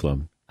back. Yeah,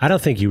 McLovin. I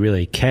don't think you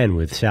really can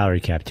with salary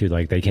cap too.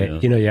 Like, they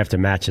can't. You have to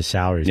match the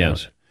salaries.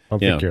 Yes. I don't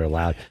think you're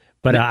allowed.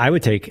 But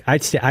I'd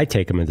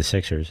take him in the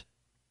Sixers.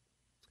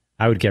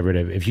 I would get rid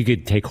of, if you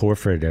could take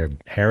Horford or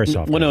Harris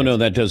off. Well, no,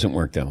 that doesn't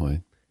work that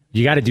way.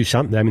 You got to do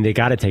something. I mean, they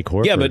got to take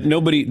Horford. Yeah, but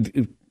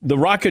the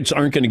Rockets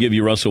aren't going to give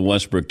you Russell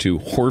Westbrook to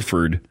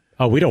Horford.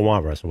 Oh, we don't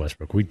want Russell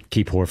Westbrook. We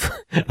keep Horford.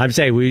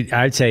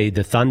 I'd say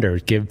the Thunder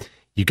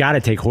you got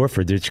to take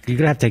Horford. You're going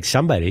to have to take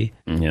somebody.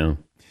 Yeah.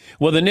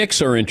 Well, the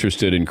Knicks are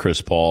interested in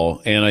Chris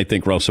Paul, and I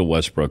think Russell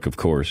Westbrook, of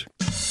course.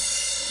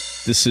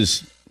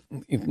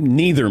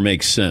 Neither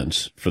makes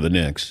sense for the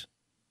Knicks.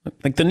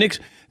 Like, the Knicks,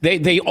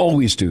 they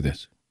always do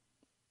this.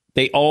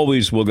 They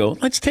always will go,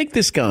 let's take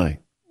this guy.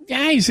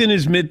 Yeah, he's in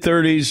his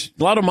mid-30s,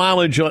 a lot of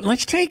mileage on.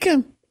 Let's take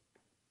him.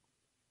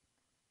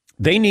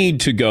 They need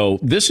to go,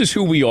 this is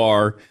who we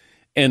are,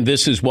 and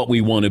this is what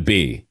we want to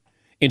be,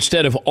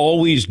 instead of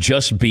always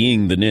just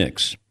being the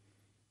Knicks.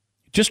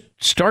 Just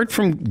start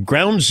from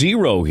ground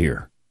zero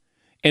here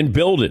and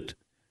build it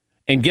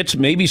and get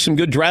maybe some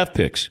good draft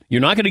picks.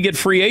 You're not going to get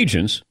free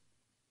agents,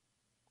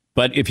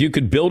 but if you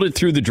could build it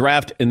through the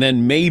draft, and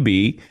then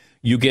maybe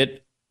you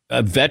get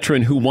a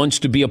veteran who wants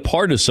to be a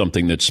part of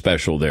something that's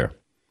special there.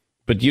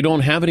 But you don't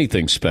have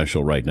anything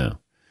special right now.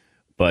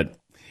 But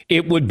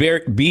it would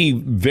be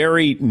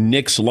very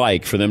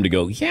Knicks-like for them to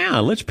go, yeah,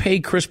 let's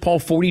pay Chris Paul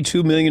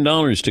 $42 million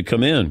to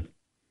come in.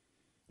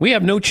 We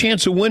have no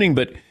chance of winning,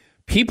 but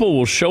people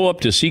will show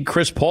up to see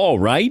Chris Paul,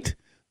 right?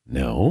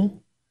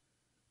 No.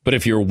 But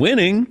if you're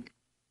winning,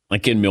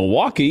 like in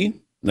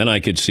Milwaukee, then I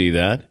could see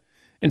that.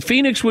 And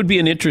Phoenix would be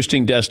an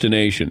interesting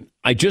destination.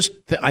 I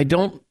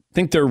don't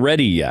think they're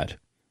ready yet.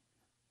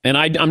 And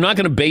I'm not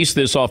going to base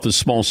this off the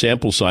small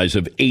sample size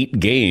of 8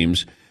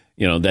 games,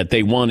 that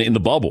they won in the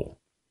bubble.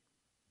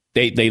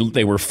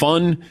 They were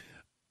fun,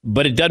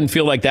 but it doesn't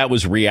feel like that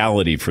was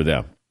reality for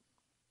them.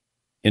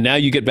 And now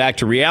you get back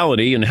to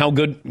reality, and how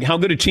good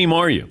a team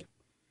are you?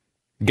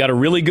 You got a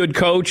really good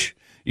coach.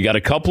 You got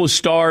a couple of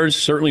stars,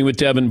 certainly with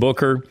Devin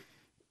Booker.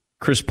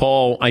 Chris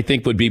Paul, I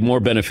think, would be more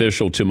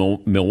beneficial to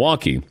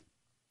Milwaukee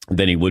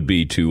than he would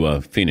be to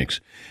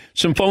Phoenix.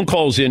 Some phone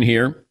calls in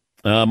here.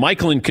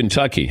 Michael in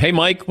Kentucky. Hey,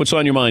 Mike, what's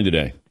on your mind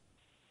today?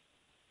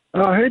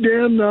 Hey,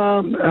 Dan.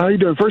 How you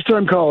doing?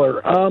 First-time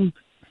caller.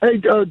 Hey,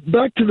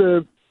 back to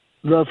the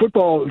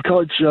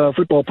college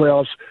football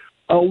playoffs.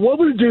 What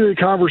would it do to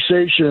the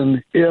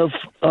conversation if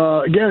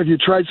you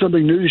tried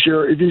something new this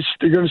year, if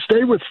you're going to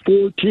stay with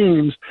 4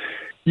 teams,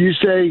 you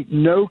say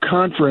no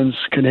conference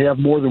can have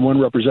more than one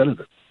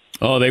representative?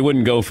 Oh, they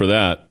wouldn't go for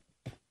that.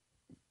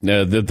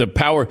 The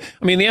power.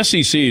 I mean, the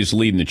SEC is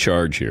leading the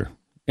charge here.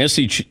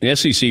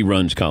 SEC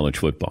runs college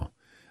football.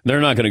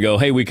 They're not going to go,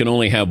 hey, we can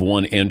only have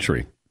one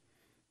entry.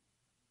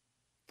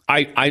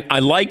 I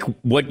like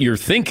what you're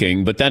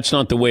thinking, but that's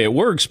not the way it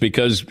works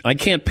because I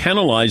can't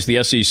penalize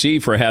the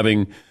SEC for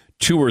having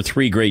 2 or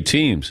 3 great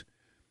teams.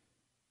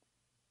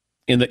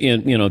 In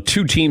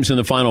 2 teams in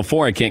the Final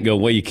Four, I can't go,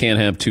 well, you can't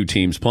have 2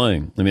 teams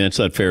playing. I mean, that's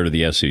not fair to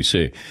the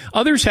SEC.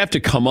 Others have to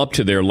come up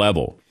to their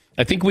level.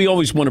 I think we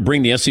always want to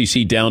bring the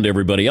SEC down to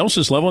everybody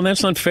else's level, and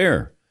that's not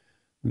fair.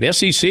 The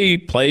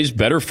SEC plays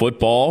better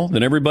football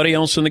than everybody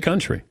else in the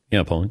country.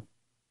 Yeah, Pauline?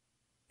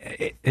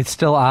 It's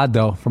still odd,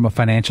 though, from a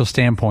financial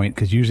standpoint,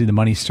 because usually the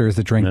money stirs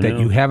the drink, that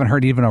you haven't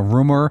heard even a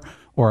rumor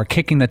or a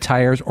kicking the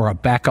tires or a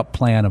backup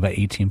plan of an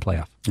 18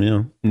 playoff.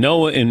 Yeah.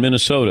 Noah in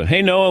Minnesota.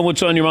 Hey, Noah,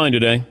 what's on your mind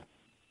today?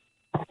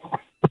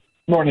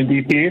 Morning,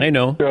 DP. Hey,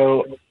 Noah.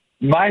 So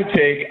my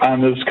take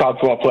on this college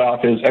football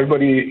playoff is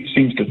everybody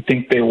seems to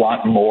think they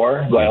want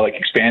more, like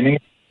expanding.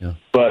 Yeah.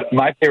 But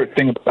my favorite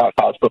thing about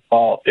college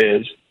football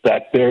is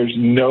that there's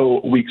no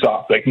weeks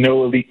off. Like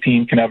no elite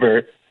team can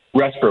ever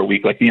rest for a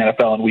week like the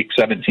NFL in week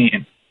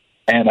 17.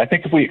 And I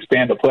think if we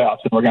expand the playoffs,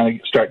 then we're going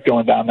to start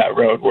going down that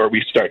road where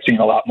we start seeing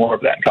a lot more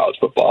of that in college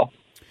football.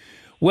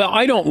 Well,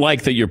 I don't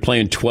like that you're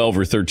playing 12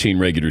 or 13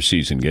 regular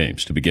season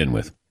games to begin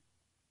with.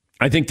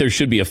 I think there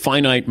should be a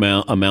finite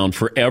amount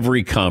for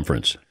every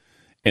conference.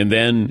 And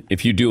then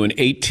if you do an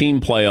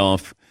 18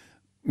 playoff,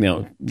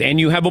 and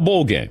you have a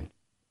bowl game,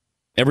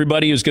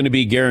 everybody is going to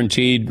be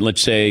guaranteed,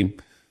 let's say,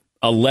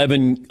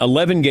 11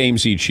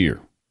 games each year.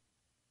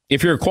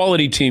 If you're a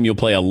quality team, you'll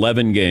play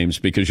 11 games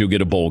because you'll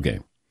get a bowl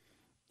game.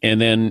 And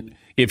then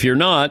if you're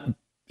not,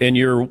 and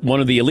you're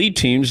one of the elite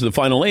teams, the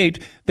final 8,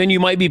 then you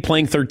might be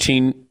playing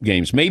 13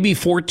 games, maybe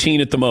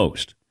 14 at the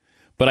most.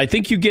 But I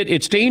think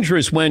it's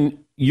dangerous when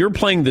you're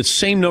playing the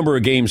same number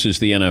of games as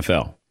the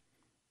NFL.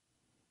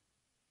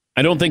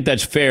 I don't think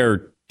that's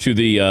fair to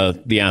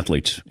the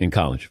athletes in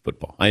college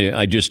football.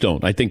 I just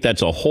don't. I think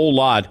that's a whole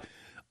lot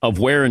of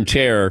wear and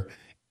tear,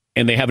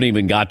 and they haven't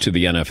even got to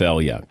the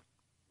NFL yet.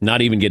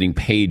 Not even getting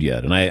paid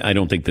yet, and I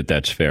don't think that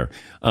that's fair.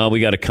 We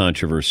got a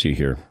controversy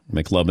here.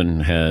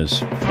 McLovin has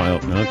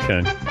filed.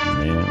 Okay.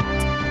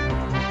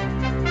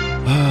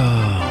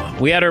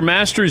 We had our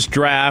Masters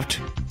draft,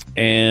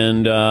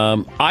 and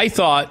I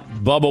thought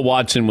Bubba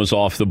Watson was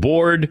off the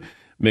board.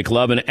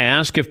 McLovin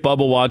asked if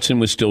Bubba Watson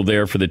was still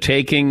there for the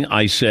taking.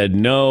 I said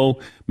no.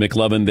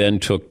 McLovin then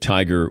took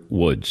Tiger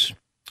Woods.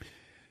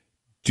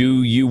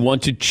 Do you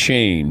want to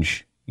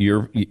change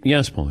your...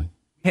 Yes, Pauline.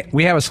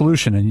 We have a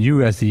solution, and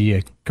you, as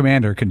the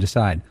commander, can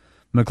decide.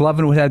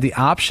 McLovin would have the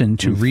option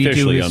to redo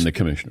Officially, I'm the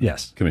commissioner.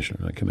 Yes. Commissioner,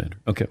 not commander.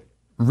 Okay.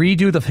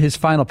 Redo his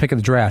final pick of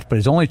the draft, but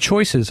his only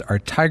choices are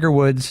Tiger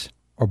Woods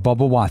or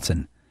Bubba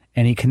Watson,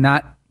 and he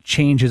cannot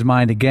change his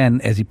mind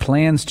again as he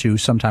plans to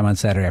sometime on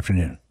Saturday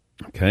afternoon.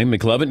 Okay,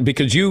 McLovin,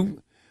 because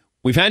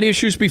we've had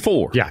issues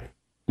before. Yeah.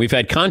 We've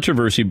had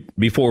controversy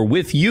before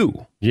with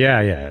you.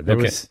 Yeah. There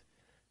was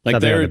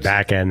something on the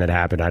back end that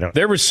happened.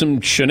 There was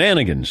some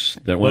shenanigans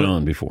that went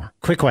on before.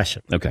 Quick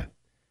question. Okay.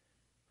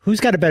 Who's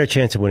got a better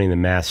chance of winning the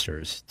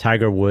Masters,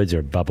 Tiger Woods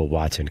or Bubba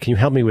Watson? Can you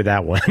help me with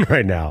that one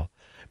right now?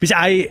 Because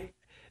I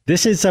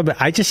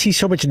just see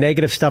so much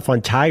negative stuff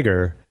on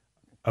Tiger,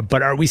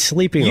 but are we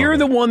sleeping on it? You're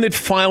the one that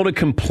filed a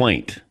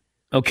complaint.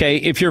 Okay,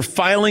 if you're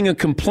filing a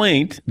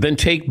complaint, then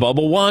take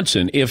Bubba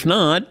Watson. If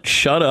not,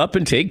 shut up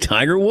and take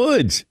Tiger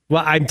Woods.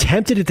 Well, I'm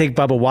tempted to take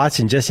Bubba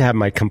Watson just to have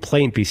my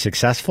complaint be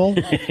successful,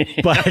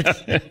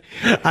 but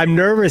I'm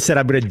nervous that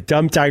I'm going to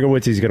dump Tiger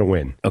Woods. He's going to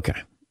win. Okay.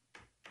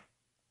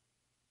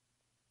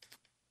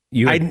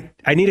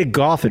 I need a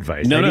golf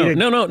advice.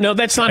 No,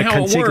 that's not how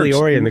it works.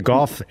 Consigliere in the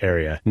golf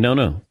area.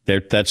 No,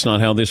 that's not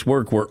how this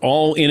works. We're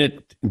all in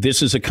it.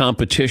 This is a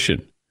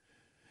competition.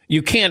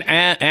 You can't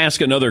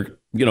ask another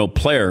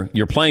player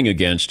you're playing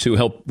against to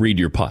help read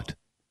your putt.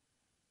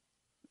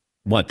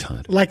 What,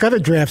 Todd? Like other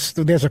drafts,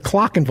 there's a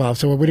clock involved.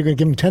 So what are you going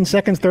to give him, 10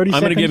 seconds, 30 seconds?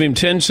 I'm going to give him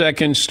 10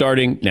 seconds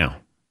starting now.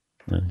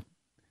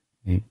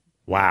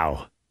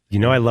 Wow.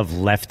 I love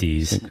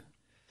lefties.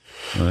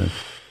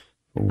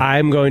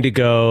 I'm going to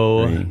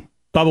go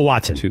Bubba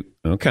Watson.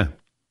 Okay.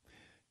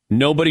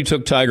 Nobody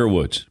took Tiger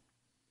Woods.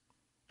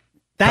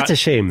 That's a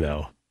shame,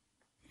 though.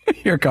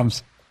 Here it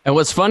comes. And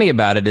what's funny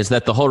about it is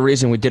that the whole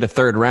reason we did a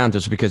third round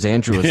is because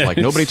Andrew was like,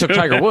 nobody took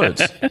Tiger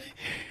Woods.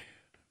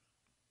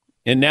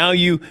 And now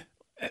you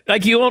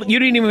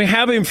didn't even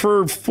have him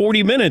for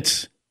 40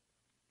 minutes.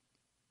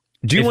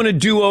 Do you want to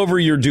do over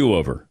your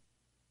do-over?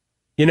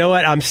 You know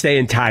what? I'm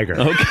staying Tiger.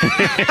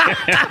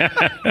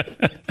 Okay.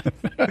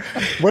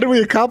 What did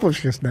we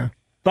accomplish just now?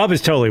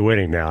 Bubba's totally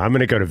winning now. I'm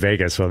going to go to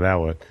Vegas on that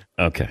one.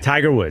 Okay.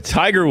 Tiger Woods.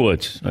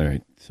 All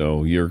right.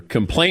 So your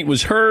complaint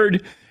was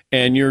heard.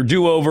 And your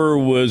do-over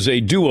was a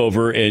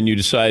do-over, and you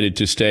decided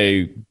to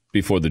stay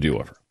before the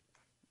do-over.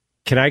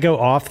 Can I go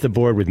off the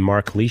board with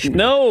Mark Leishman?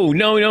 No,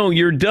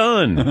 you're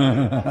done.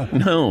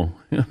 No,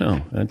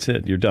 that's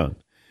it. You're done.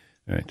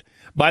 All right.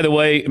 By the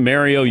way,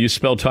 Mario, you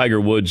spell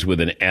Tiger Woods with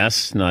an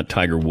S, not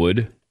Tiger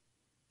Wood.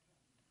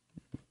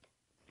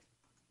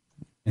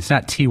 It's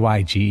not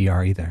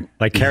Tyger either.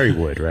 Like Kerry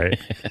Wood, right?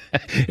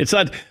 It's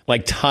not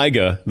like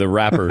Tyga, the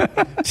rapper.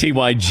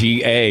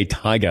 Tyga,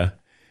 Tyga.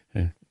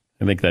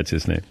 I think that's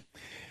his name.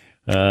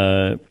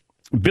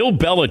 Bill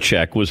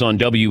Belichick was on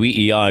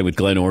WEEI with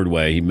Glenn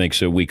Ordway. He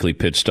makes a weekly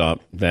pit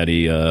stop that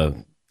he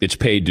it's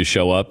paid to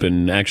show up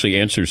and actually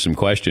answer some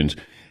questions.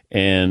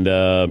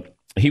 And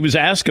he was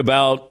asked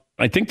about,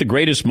 I think, the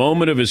greatest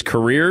moment of his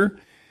career.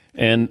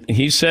 And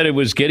he said it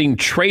was getting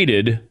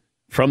traded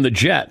from the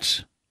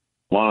Jets.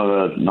 One of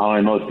the not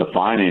only most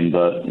defining,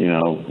 but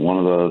one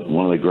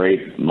of the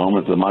great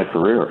moments of my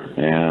career,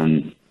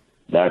 and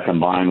that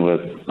combined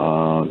with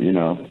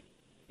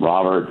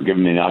Robert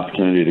giving me the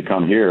opportunity to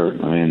come here.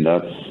 I mean,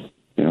 that's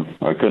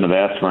I couldn't have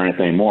asked for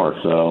anything more.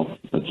 So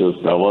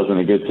that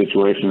wasn't a good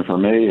situation for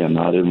me, and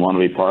I didn't want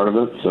to be part of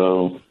it,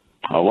 so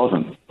I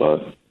wasn't.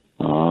 But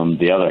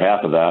the other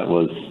half of that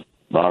was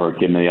Robert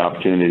giving me the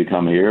opportunity to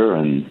come here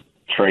and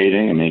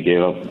trading. I mean, he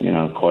gave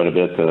up quite a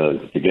bit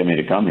to get me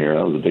to come here.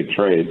 That was a big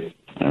trade.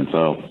 And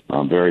so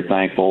I'm very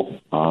thankful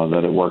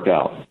that it worked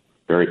out.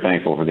 Very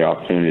thankful for the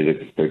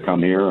opportunity to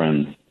come here,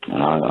 and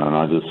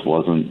I just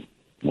wasn't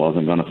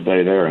going to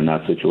stay there in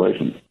that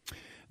situation.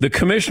 The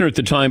commissioner at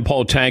the time,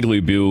 Paul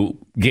Tagliabue,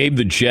 gave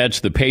the Jets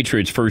the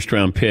Patriots'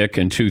 first-round pick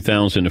in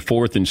 2000, a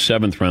fourth and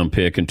seventh-round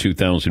pick in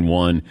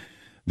 2001.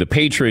 The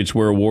Patriots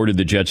were awarded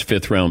the Jets'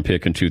 fifth-round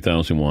pick in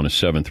 2001, a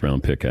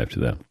seventh-round pick after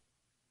that.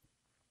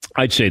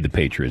 I'd say the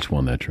Patriots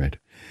won that trade.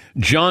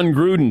 John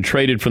Gruden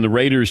traded from the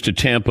Raiders to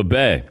Tampa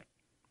Bay.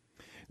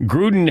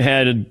 Gruden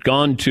had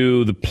gone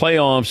to the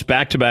playoffs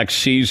back-to-back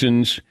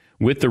seasons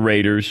with the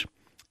Raiders,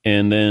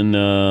 and then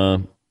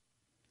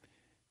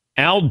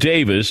Al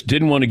Davis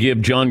didn't want to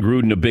give John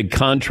Gruden a big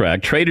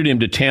contract, traded him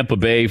to Tampa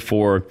Bay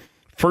for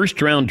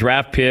first-round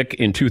draft pick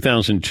in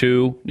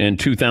 2002 and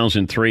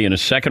 2003 and a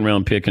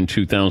second-round pick in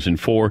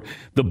 2004.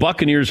 The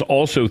Buccaneers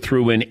also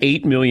threw in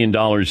 $8 million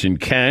in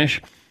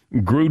cash.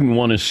 Gruden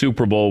won a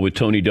Super Bowl with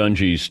Tony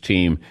Dungy's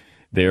team.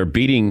 They're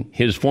beating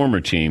his former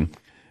team,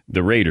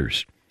 the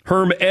Raiders.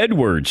 Herm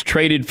Edwards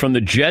traded from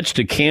the Jets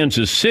to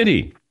Kansas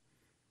City.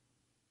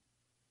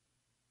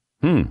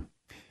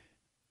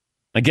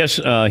 I guess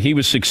he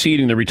was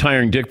succeeding the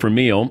retiring Dick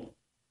Vermeil.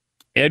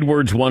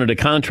 Edwards wanted a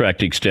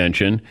contract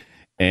extension,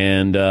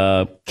 and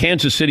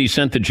Kansas City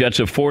sent the Jets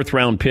a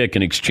fourth-round pick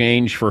in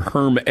exchange for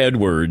Herm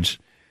Edwards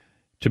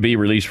to be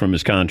released from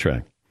his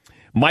contract.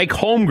 Mike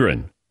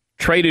Holmgren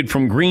traded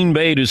from Green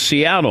Bay to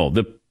Seattle.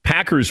 The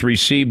Packers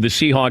received the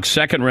Seahawks'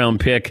 second-round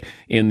pick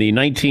in the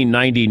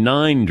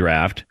 1999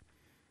 draft.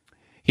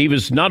 He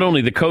was not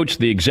only the coach,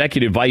 the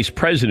executive vice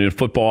president of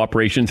football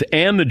operations,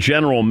 and the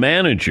general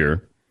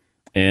manager.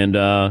 And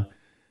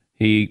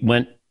he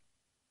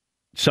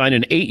signed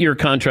an 8-year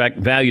contract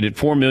valued at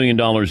 $4 million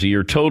a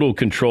year, total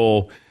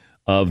control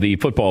of the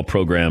football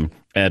program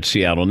at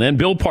Seattle. And then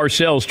Bill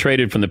Parcells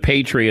traded from the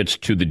Patriots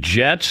to the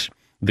Jets.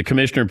 The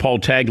commissioner, Paul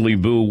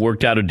Tagliabue,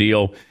 worked out a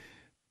deal.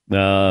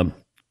 The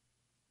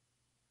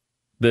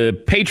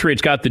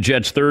Patriots got the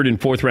Jets' third and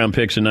fourth round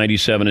picks in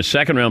 97, a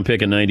second round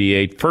pick in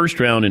 98, first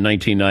round in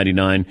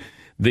 1999.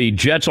 The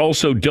Jets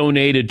also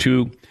donated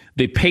to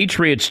the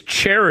Patriots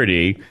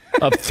charity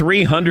of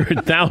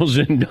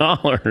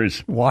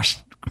 $300,000.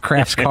 Washed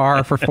Kraft's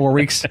car for 4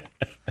 weeks.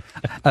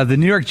 The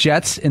New York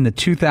Jets in the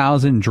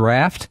 2000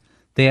 draft,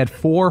 they had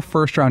 4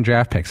 first-round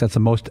draft picks. That's the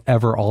most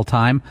ever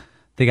all-time.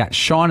 They got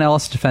Sean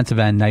Ellis, defensive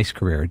end, nice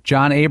career.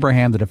 John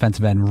Abraham, the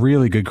defensive end,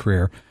 really good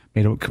career,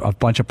 made a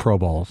bunch of Pro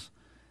Bowls.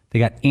 They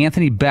got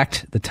Anthony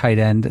Becht, the tight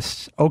end,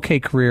 okay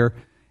career.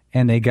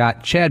 And they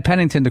got Chad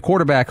Pennington, the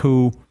quarterback,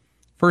 who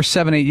first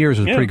 7-8 years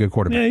was a pretty good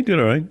quarterback. Yeah, he did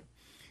all right.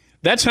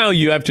 That's how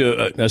you have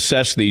to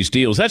assess these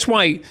deals. That's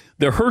why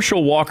the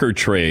Herschel Walker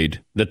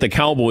trade that the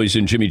Cowboys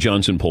and Jimmy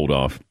Johnson pulled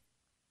off,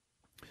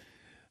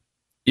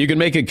 you can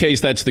make a case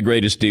that's the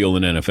greatest deal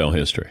in NFL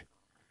history.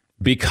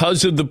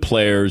 Because of the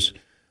players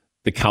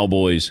the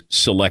Cowboys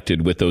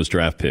selected with those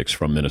draft picks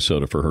from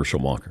Minnesota for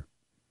Herschel Walker.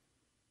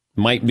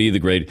 Might be the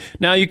great.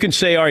 Now you can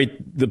say, all right,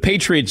 the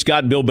Patriots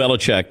got Bill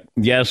Belichick.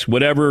 Yes,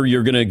 whatever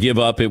you're going to give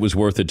up, it was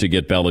worth it to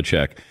get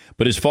Belichick.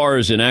 But as far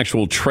as an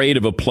actual trade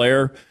of a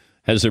player,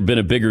 has there been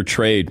a bigger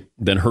trade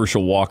than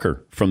Herschel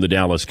Walker from the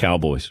Dallas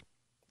Cowboys?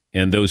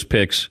 And those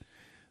picks,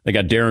 they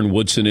got Darren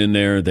Woodson in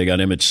there. They got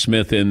Emmitt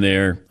Smith in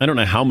there. I don't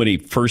know how many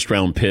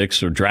first-round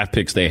picks or draft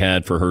picks they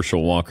had for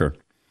Herschel Walker,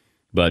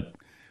 but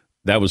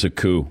that was a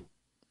coup.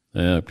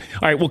 All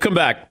right, we'll come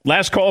back.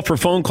 Last call for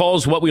phone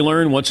calls, what we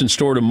learned, what's in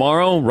store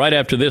tomorrow, right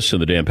after this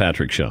on The Dan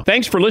Patrick Show.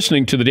 Thanks for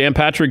listening to The Dan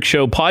Patrick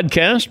Show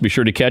podcast. Be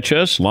sure to catch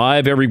us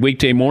live every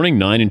weekday morning,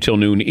 9 until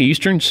noon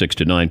Eastern, 6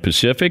 to 9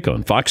 Pacific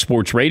on Fox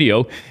Sports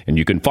Radio. And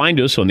you can find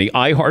us on the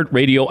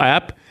iHeartRadio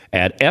app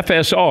at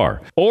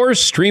FSR or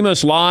stream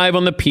us live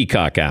on the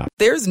Peacock app.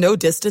 There's no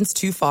distance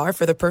too far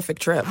for the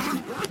perfect trip.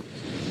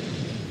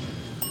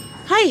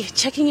 Hi,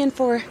 checking in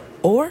for...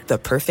 Or the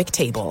perfect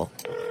table.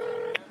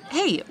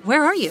 Hey,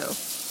 where are you?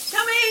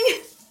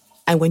 Coming!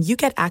 And when you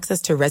get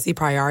access to Resi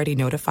Priority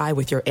Notify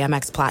with your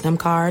Amex Platinum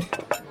card...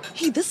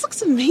 Hey, this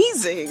looks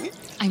amazing.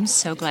 I'm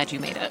so glad you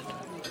made it.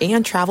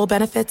 And travel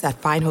benefits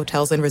at fine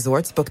hotels and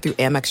resorts booked through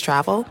Amex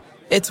Travel,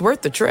 it's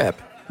worth the trip.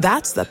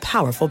 That's the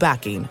powerful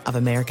backing of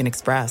American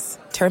Express.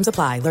 Terms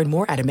apply. Learn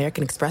more at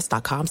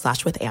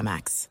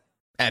americanexpress.com/withAmex.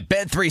 At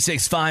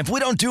Bet365, we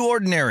don't do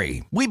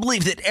ordinary. We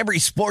believe that every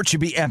sport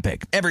should be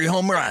epic. Every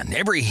home run,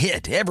 every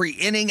hit, every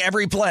inning,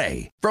 every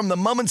play. From the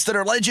moments that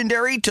are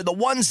legendary to the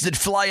ones that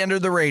fly under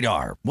the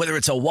radar. Whether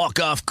it's a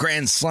walk-off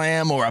grand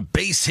slam or a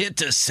base hit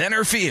to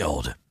center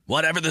field.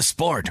 Whatever the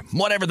sport,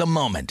 whatever the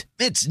moment.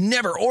 It's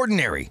never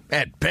ordinary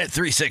at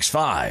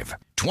Bet365.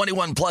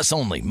 21 plus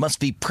only. Must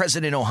be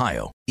present in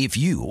Ohio. If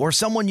you or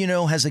someone you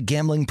know has a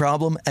gambling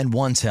problem and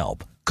wants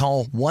help,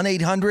 call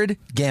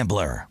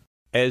 1-800-GAMBLER.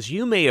 As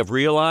you may have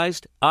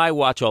realized, I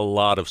watch a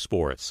lot of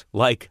sports.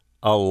 Like,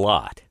 a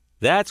lot.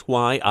 That's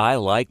why I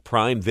like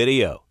Prime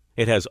Video.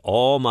 It has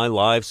all my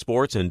live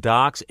sports and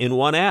docs in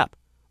one app.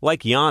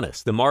 Like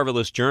Giannis, The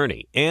Marvelous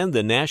Journey, and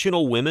the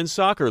National Women's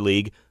Soccer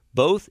League,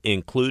 both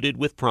included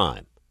with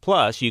Prime.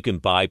 Plus, you can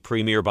buy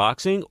Premier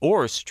Boxing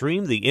or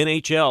stream the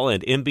NHL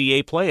and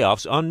NBA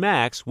playoffs on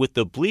Max with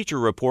the Bleacher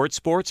Report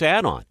Sports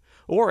add-on,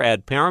 or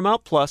add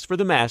Paramount Plus for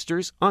the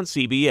Masters on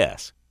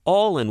CBS.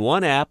 All in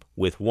one app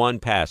with one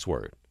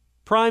password.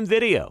 Prime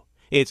Video.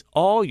 It's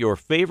all your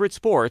favorite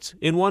sports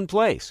in one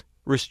place.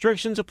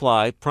 Restrictions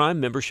apply. Prime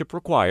membership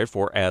required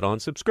for add-on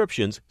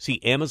subscriptions.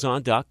 See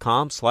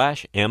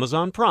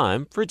Amazon.com/Amazon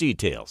Prime for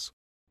details.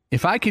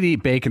 If I could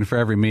eat bacon for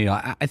every meal,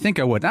 I think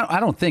I would. I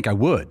don't think I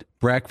would.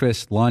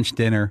 Breakfast, lunch,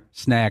 dinner,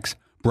 snacks,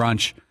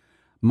 brunch.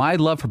 My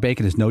love for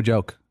bacon is no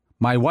joke.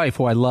 My wife,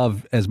 who I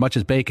love as much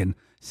as bacon,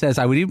 says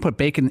I would even put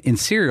bacon in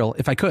cereal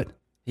if I could.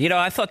 You know,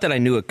 I thought that I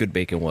knew what good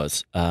bacon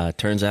was.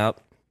 Turns out,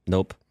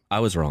 nope,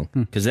 I was wrong.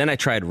 Because then I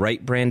tried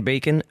Wright Brand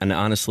bacon, and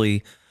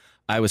honestly,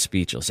 I was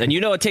speechless. And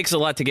you know, it takes a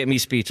lot to get me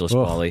speechless,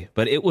 Paulie,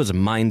 but it was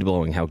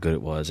mind-blowing how good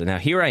it was. And now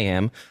here I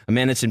am, a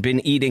man that's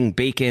been eating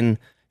bacon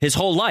his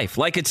whole life,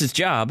 like it's his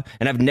job,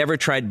 and I've never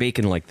tried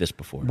bacon like this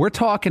before. We're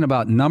talking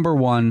about number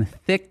one,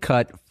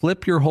 thick-cut,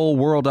 flip your whole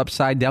world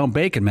upside-down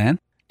bacon, man.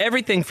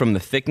 Everything from the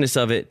thickness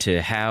of it to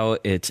how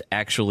it's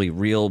actually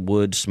real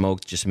wood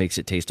smoked just makes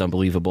it taste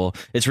unbelievable.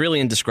 It's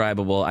really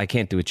indescribable. I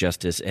can't do it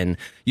justice, and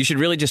you should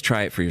really just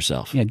try it for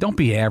yourself. Yeah, don't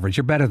be average.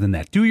 You're better than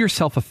that. Do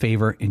yourself a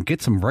favor and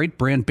get some Wright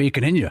Brand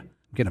bacon in you.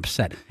 Get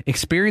upset.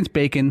 Experience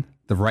bacon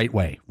the right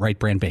way. Wright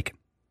Brand bacon.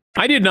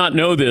 I did not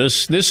know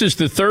this. This is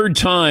the third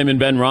time in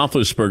Ben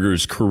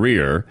Roethlisberger's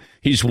career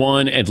he's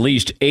won at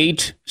least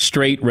 8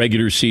 straight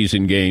regular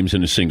season games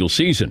in a single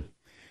season.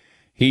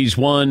 He's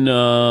won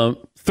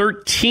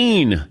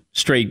 13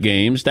 straight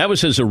games. That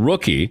was as a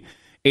rookie.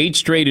 8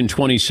 straight in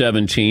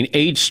 2017,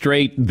 8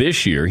 straight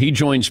this year. He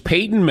joins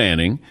Peyton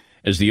Manning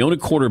as the only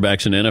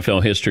quarterbacks in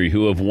NFL history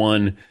who have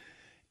won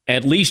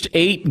at least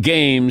 8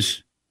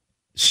 games,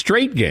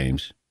 straight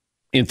games,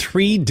 in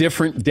 3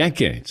 different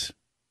decades.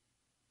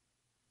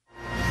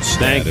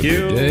 Thank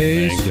you.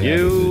 Thank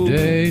you.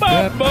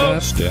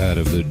 Stat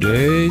of the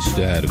day,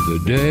 stat of the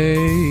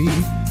day.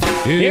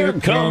 Here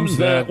comes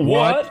that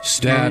what?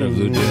 Stat of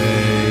the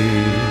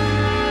day.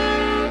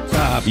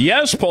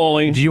 Yes,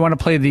 Paulie. Do you want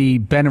to play the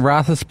Ben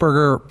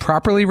Roethlisberger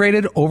properly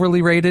rated,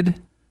 overly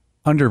rated,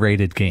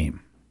 underrated game?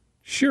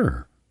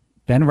 Sure.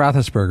 Ben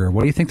Roethlisberger,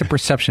 what do you think the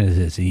perception is?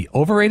 Is he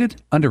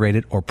overrated,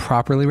 underrated, or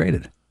properly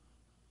rated?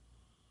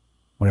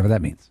 Whatever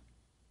that means.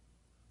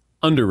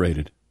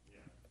 Underrated.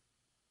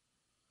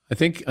 I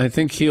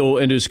think he'll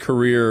end his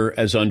career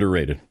as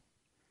underrated.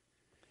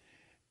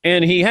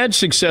 And he had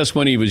success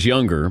when he was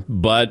younger,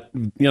 but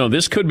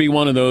this could be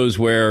one of those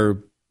where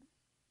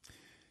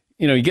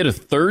you get a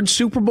third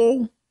Super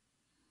Bowl.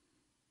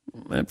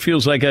 That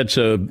feels like that's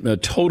a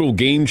total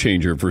game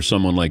changer for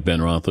someone like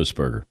Ben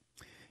Roethlisberger.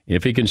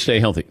 If he can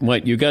stay healthy.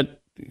 What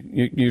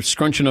you're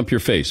scrunching up your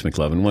face,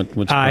 McLovin.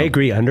 What's I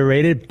agree,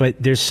 underrated,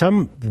 but there's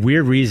some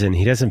weird reason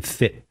he doesn't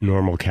fit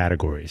normal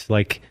categories.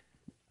 Like,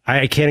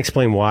 I can't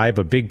explain why,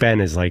 but Big Ben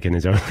is like in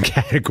his own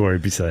category.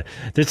 Because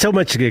there's so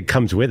much that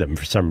comes with him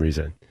for some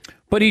reason.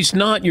 But he's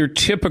not your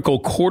typical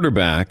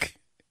quarterback.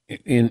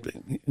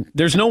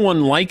 There's no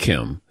one like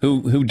him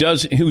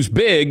who's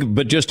big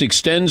but just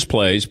extends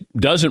plays,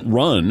 doesn't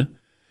run,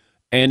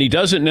 and he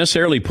doesn't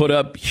necessarily put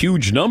up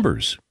huge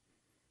numbers.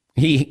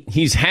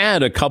 He's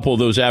had a couple of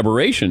those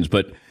aberrations,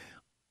 but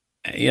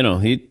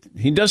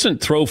he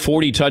doesn't throw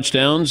 40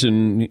 touchdowns,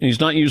 and he's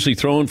not usually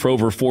throwing for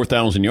over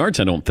 4,000 yards,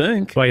 I don't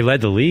think. Well, he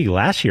led the league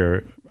last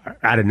year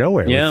out of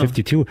nowhere with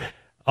 52.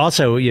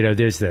 Also,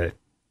 there's the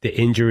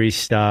injury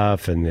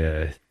stuff and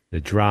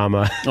the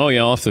drama. Oh,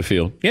 yeah, off the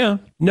field. Yeah.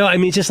 No, I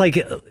mean, just like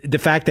the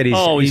fact that he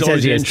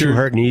says he has 2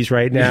 hurt knees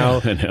right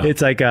now. Yeah,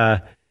 it's like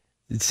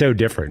it's so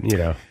different,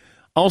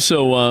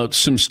 Also,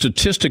 some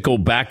statistical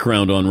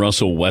background on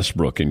Russell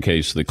Westbrook in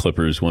case the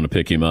Clippers want to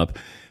pick him up.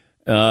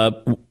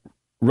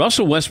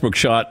 Russell Westbrook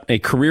shot a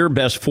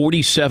career-best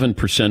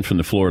 47% from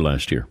the floor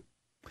last year.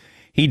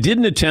 He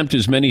didn't attempt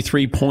as many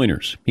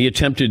three-pointers. He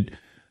attempted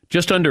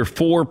just under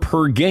 4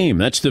 per game.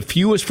 That's the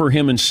fewest for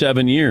him in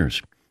 7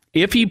 years.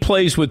 If he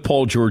plays with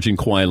Paul George and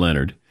Kawhi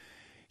Leonard,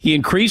 he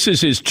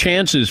increases his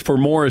chances for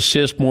more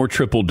assists, more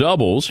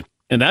triple-doubles,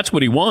 and that's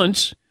what he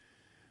wants.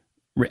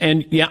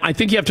 And, yeah, I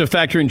think you have to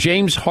factor in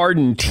James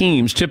Harden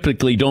teams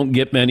typically don't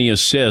get many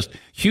assists.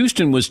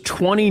 Houston was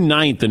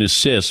 29th in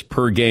assists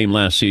per game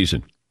last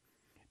season.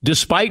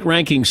 despite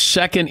ranking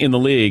second in the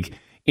league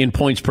in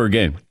points per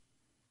game.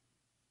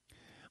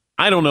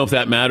 I don't know if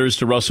that matters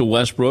to Russell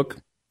Westbrook.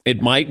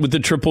 It might with the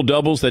triple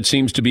doubles. That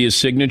seems to be his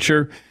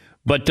signature.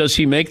 But does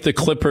he make the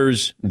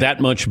Clippers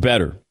that much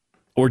better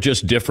or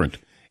just different?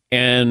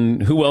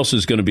 And who else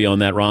is going to be on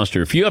that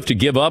roster? If you have to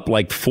give up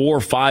like 4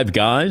 or 5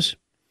 guys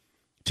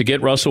to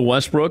get Russell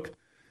Westbrook,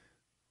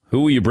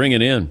 who are you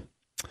bringing in?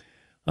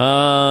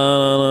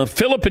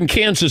 Philip in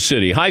Kansas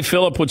City. Hi,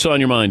 Philip. What's on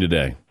your mind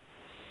today?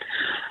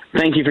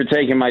 Thank you for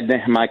taking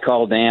my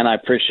call, Dan. I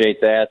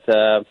appreciate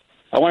that.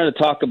 I wanted to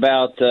talk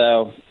about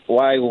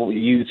why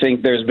you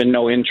think there's been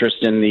no interest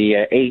in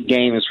the 8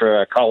 games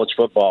for college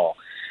football.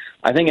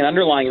 I think an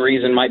underlying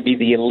reason might be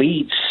the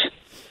elites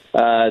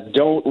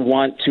don't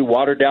want to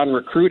water down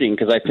recruiting,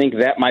 because I think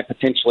that might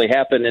potentially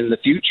happen in the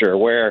future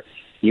where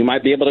you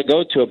might be able to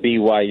go to a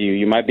BYU,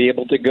 you might be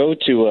able to go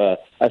to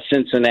a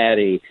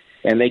Cincinnati,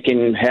 and they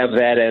can have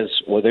that as,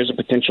 well, there's a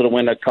potential to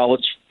win a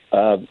college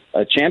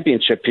a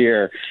championship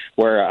here,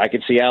 where I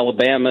could see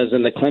Alabama's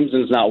and the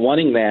Clemson's not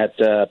wanting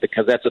that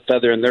because that's a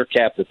feather in their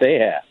cap that they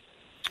have.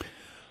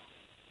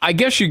 I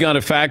guess you got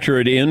to factor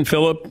it in,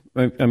 Philip.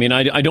 I mean,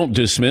 I don't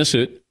dismiss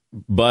it,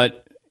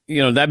 but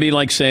that'd be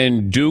like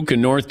saying Duke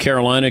and North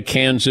Carolina,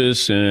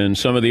 Kansas, and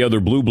some of the other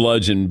blue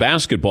bloods in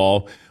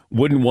basketball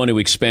wouldn't want to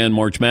expand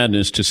March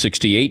Madness to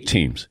 68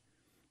 teams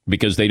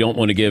because they don't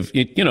want to give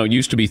it. It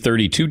used to be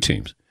 32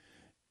 teams.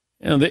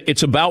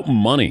 It's about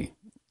money.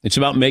 It's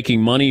about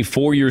making money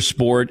for your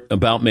sport,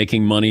 about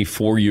making money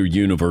for your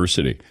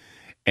university.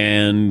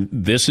 And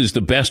this is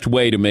the best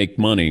way to make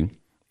money.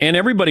 And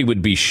everybody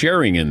would be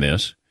sharing in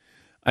this.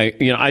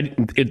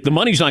 The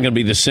money's not going to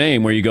be the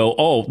same where you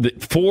go,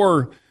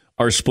 4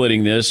 are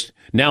splitting this.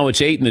 Now it's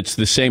 8 and it's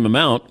the same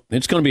amount.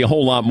 It's going to be a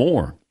whole lot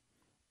more.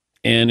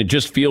 And it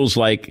just feels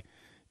like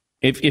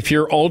if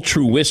you're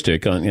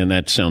altruistic, and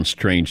that sounds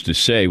strange to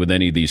say with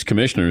any of these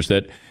commissioners,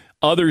 that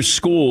other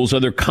schools,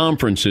 other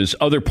conferences,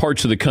 other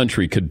parts of the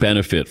country could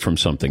benefit from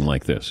something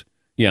like this.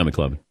 Yeah,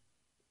 McLovin.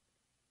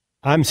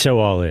 I'm so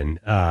all in.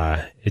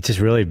 It just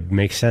really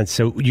makes sense.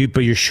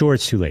 But you're sure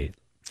it's too late.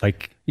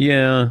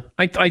 Yeah,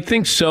 I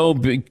think so.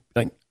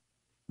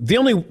 The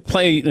only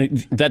play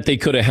that they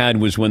could have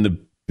had was when the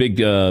Big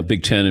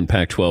Ten and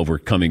Pac-12 were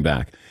coming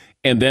back.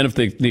 And then if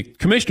the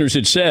commissioners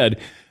had said,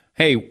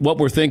 hey, what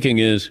we're thinking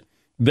is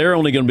they're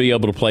only going to be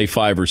able to play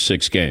 5 or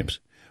 6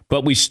 games.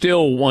 But we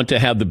still want to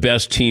have the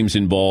best teams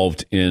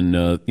involved in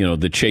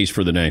the chase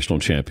for the national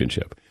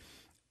championship.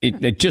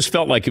 It just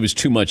felt like it was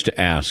too much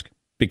to ask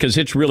because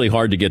it's really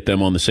hard to get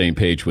them on the same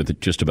page with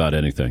just about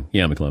anything.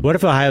 Yeah, McLeod. What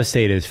if Ohio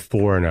State is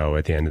 4-0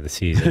 at the end of the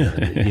season?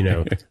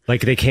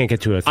 They can't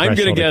get to a threshold. I'm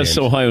going to guess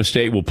Ohio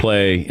State will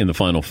play in the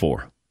Final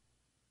Four.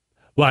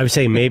 Well, I would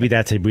say maybe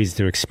that's a reason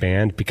to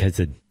expand because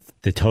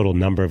the total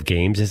number of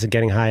games isn't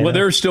getting high enough. Well,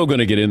 they're still going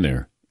to get in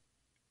there.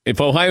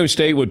 If Ohio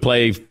State would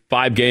play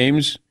 5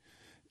 games,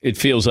 it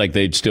feels like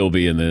they'd still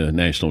be in the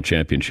national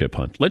championship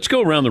hunt. Let's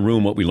go around the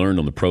room what we learned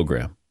on the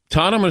program.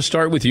 Todd, I'm going to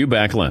start with you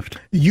back left.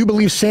 You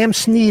believe Sam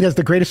Snead has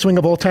the greatest swing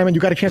of all time, and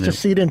you got a chance to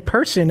see it in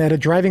person at a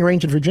driving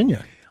range in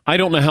Virginia. I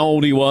don't know how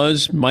old he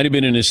was. Might have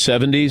been in his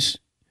 70s,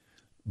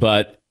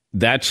 but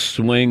that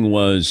swing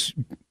was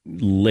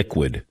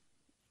liquid.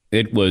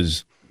 It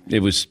was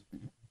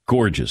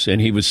gorgeous,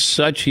 and he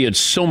had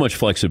so much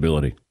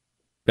flexibility.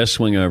 Best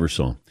swing I ever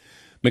saw.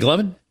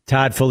 McLevin?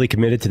 Todd fully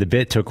committed to the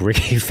bit, took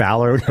Ricky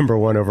Fowler, number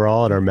 1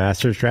 overall in our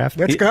Masters draft.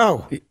 Let's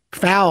go.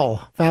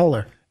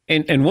 Fowler.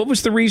 And what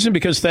was the reason?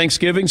 Because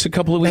Thanksgiving's a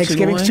couple of weeks away?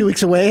 Thanksgiving's 2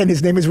 weeks away, and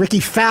his name is Ricky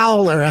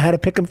Fowler. I had to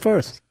pick him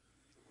first.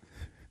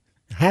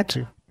 I had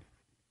to.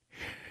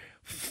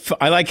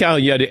 I like how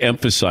you had to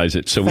emphasize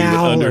it so Fowler,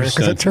 we would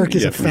understand. because a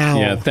turkey's a fowl.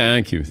 Yeah,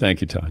 thank you. Thank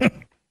you, Todd.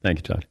 Thank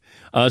you,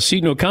 Todd.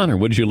 Seton O'Connor,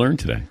 what did you learn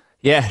today?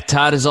 Yeah,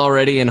 Todd is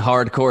already in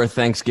hardcore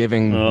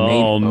Thanksgiving.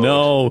 Oh,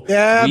 no.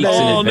 Yeah,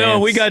 no.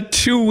 We got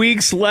 2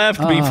 weeks left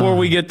before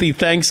we get the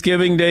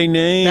Thanksgiving Day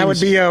names. That would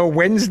be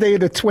Wednesday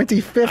the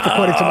 25th,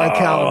 according to my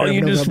calendar. Oh,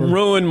 you just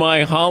ruined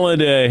my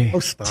holiday.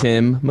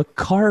 Tim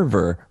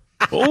McCarver.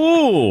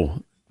 Oh.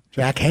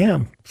 Jack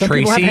Ham.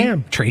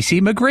 Ham.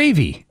 Tracy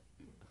McGravy.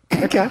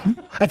 Okay.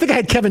 I think I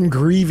had Kevin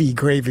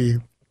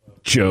Gravy.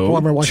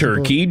 Joe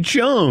Turkey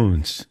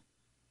Jones.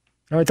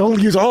 All right,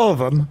 don't use all of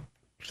them.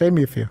 Save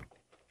me a few.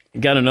 You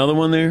got another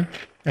one there?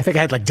 I think I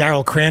had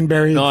Daryl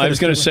Cranberry. No, I was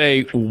going to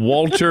say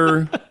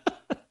Walter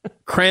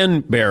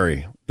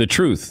Cranberry. The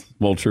truth,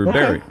 Walter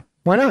Berry.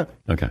 Why not?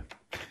 Okay.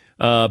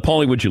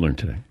 Paulie, what'd you learn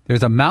today?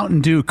 There's a Mountain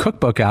Dew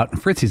cookbook out,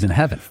 and Fritzy's in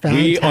heaven.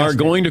 Fantastic. We are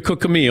going to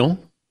cook a meal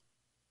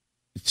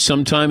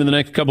sometime in the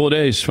next couple of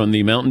days from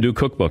the Mountain Dew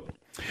cookbook.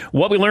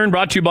 What we learned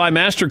brought to you by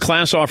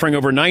Masterclass, offering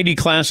over 90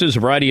 classes, a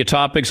variety of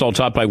topics, all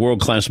taught by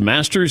world-class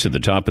masters at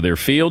the top of their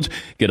fields.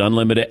 Get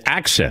unlimited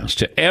access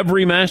to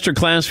every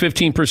Masterclass,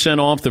 15%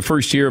 off the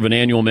first year of an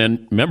annual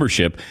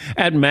membership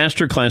at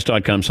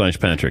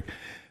masterclass.com/Patrick.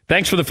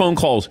 Thanks for the phone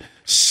calls.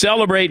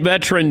 Celebrate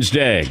Veterans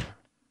Day.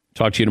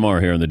 Talk to you tomorrow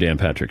here on the Dan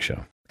Patrick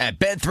Show. At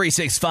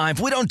Bet365,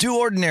 we don't do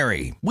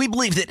ordinary. We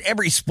believe that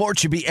every sport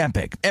should be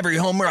epic. Every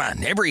home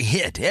run, every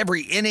hit,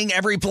 every inning,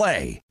 every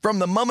play. From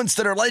the moments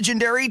that are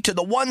legendary to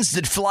the ones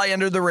that fly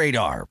under the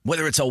radar.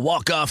 Whether it's a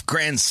walk-off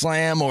grand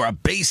slam or a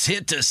base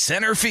hit to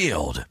center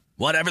field.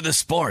 Whatever the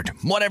sport,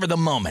 whatever the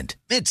moment,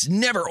 it's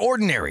never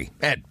ordinary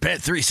at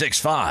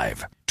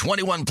Bet365.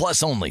 21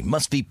 plus only.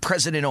 Must be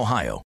present in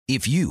Ohio.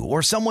 If you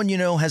or someone you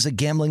know has a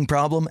gambling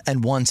problem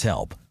and wants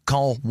help,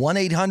 call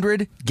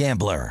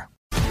 1-800-GAMBLER.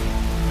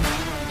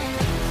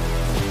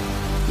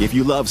 If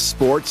you love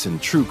sports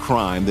and true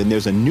crime, then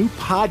there's a new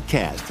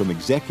podcast from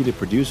executive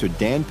producer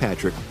Dan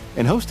Patrick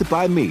and hosted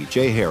by me,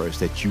 Jay Harris,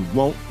 that you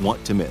won't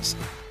want to miss.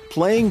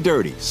 Playing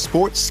Dirty: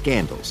 Sports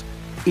Scandals.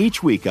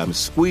 Each week, I'm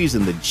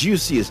squeezing the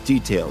juiciest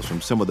details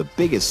from some of the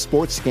biggest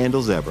sports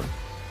scandals ever.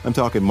 I'm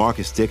talking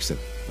Marcus Dixon,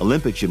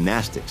 Olympic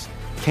gymnastics,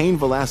 Cain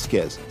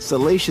Velasquez,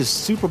 salacious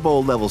Super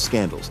Bowl-level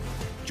scandals.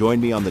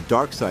 Join me on the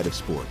dark side of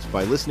sports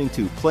by listening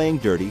to Playing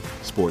Dirty: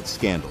 Sports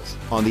Scandals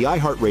on the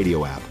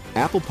iHeartRadio app,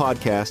 Apple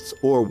Podcasts,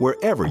 or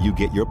wherever you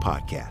get your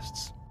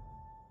podcasts.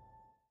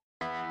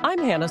 I'm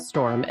Hannah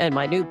Storm, and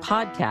my new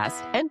podcast,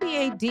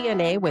 NBA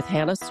DNA with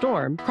Hannah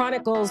Storm,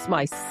 chronicles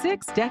my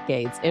 6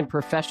 decades in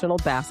professional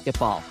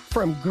basketball.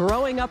 From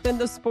growing up in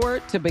the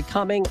sport to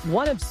becoming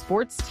one of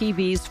sports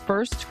TV's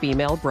first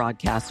female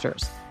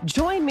broadcasters.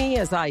 Join me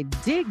as I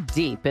dig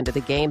deep into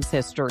the game's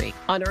history,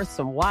 unearth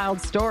some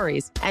wild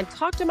stories, and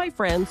talk to my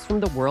friends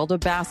from the world of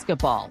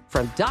basketball,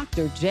 from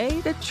Dr.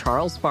 J to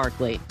Charles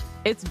Barkley.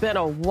 It's been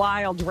a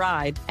wild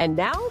ride, and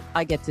now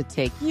I get to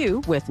take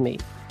you with me.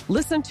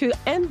 Listen to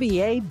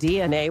NBA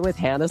DNA with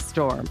Hannah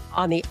Storm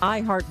on the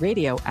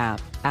iHeartRadio app,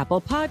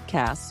 Apple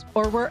Podcasts,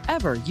 or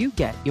wherever you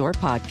get your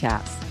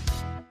podcasts.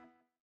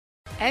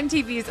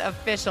 MTV's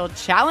official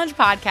Challenge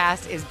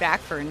podcast is back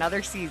for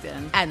another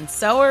season. And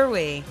so are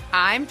we.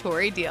 I'm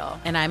Tori Deal.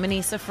 And I'm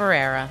Anissa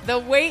Ferreira. The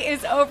wait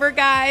is over,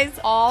 guys.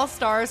 All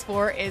Stars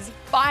 4 is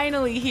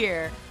finally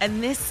here.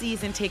 And this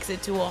season takes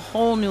it to a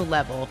whole new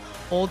level.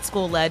 Old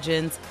school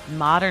legends,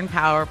 modern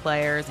power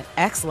players, and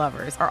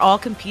ex-lovers are all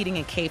competing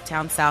in Cape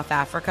Town, South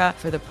Africa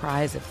for the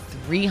prize of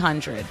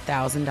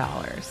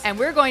 $300,000. And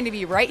we're going to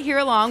be right here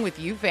along with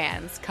you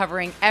fans,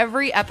 covering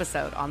every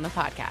episode on the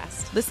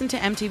podcast. Listen to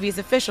MTV's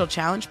official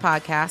Challenge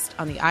podcast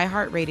on the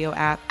iHeartRadio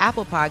app,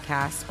 Apple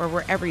Podcasts, or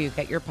wherever you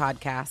get your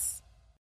podcasts.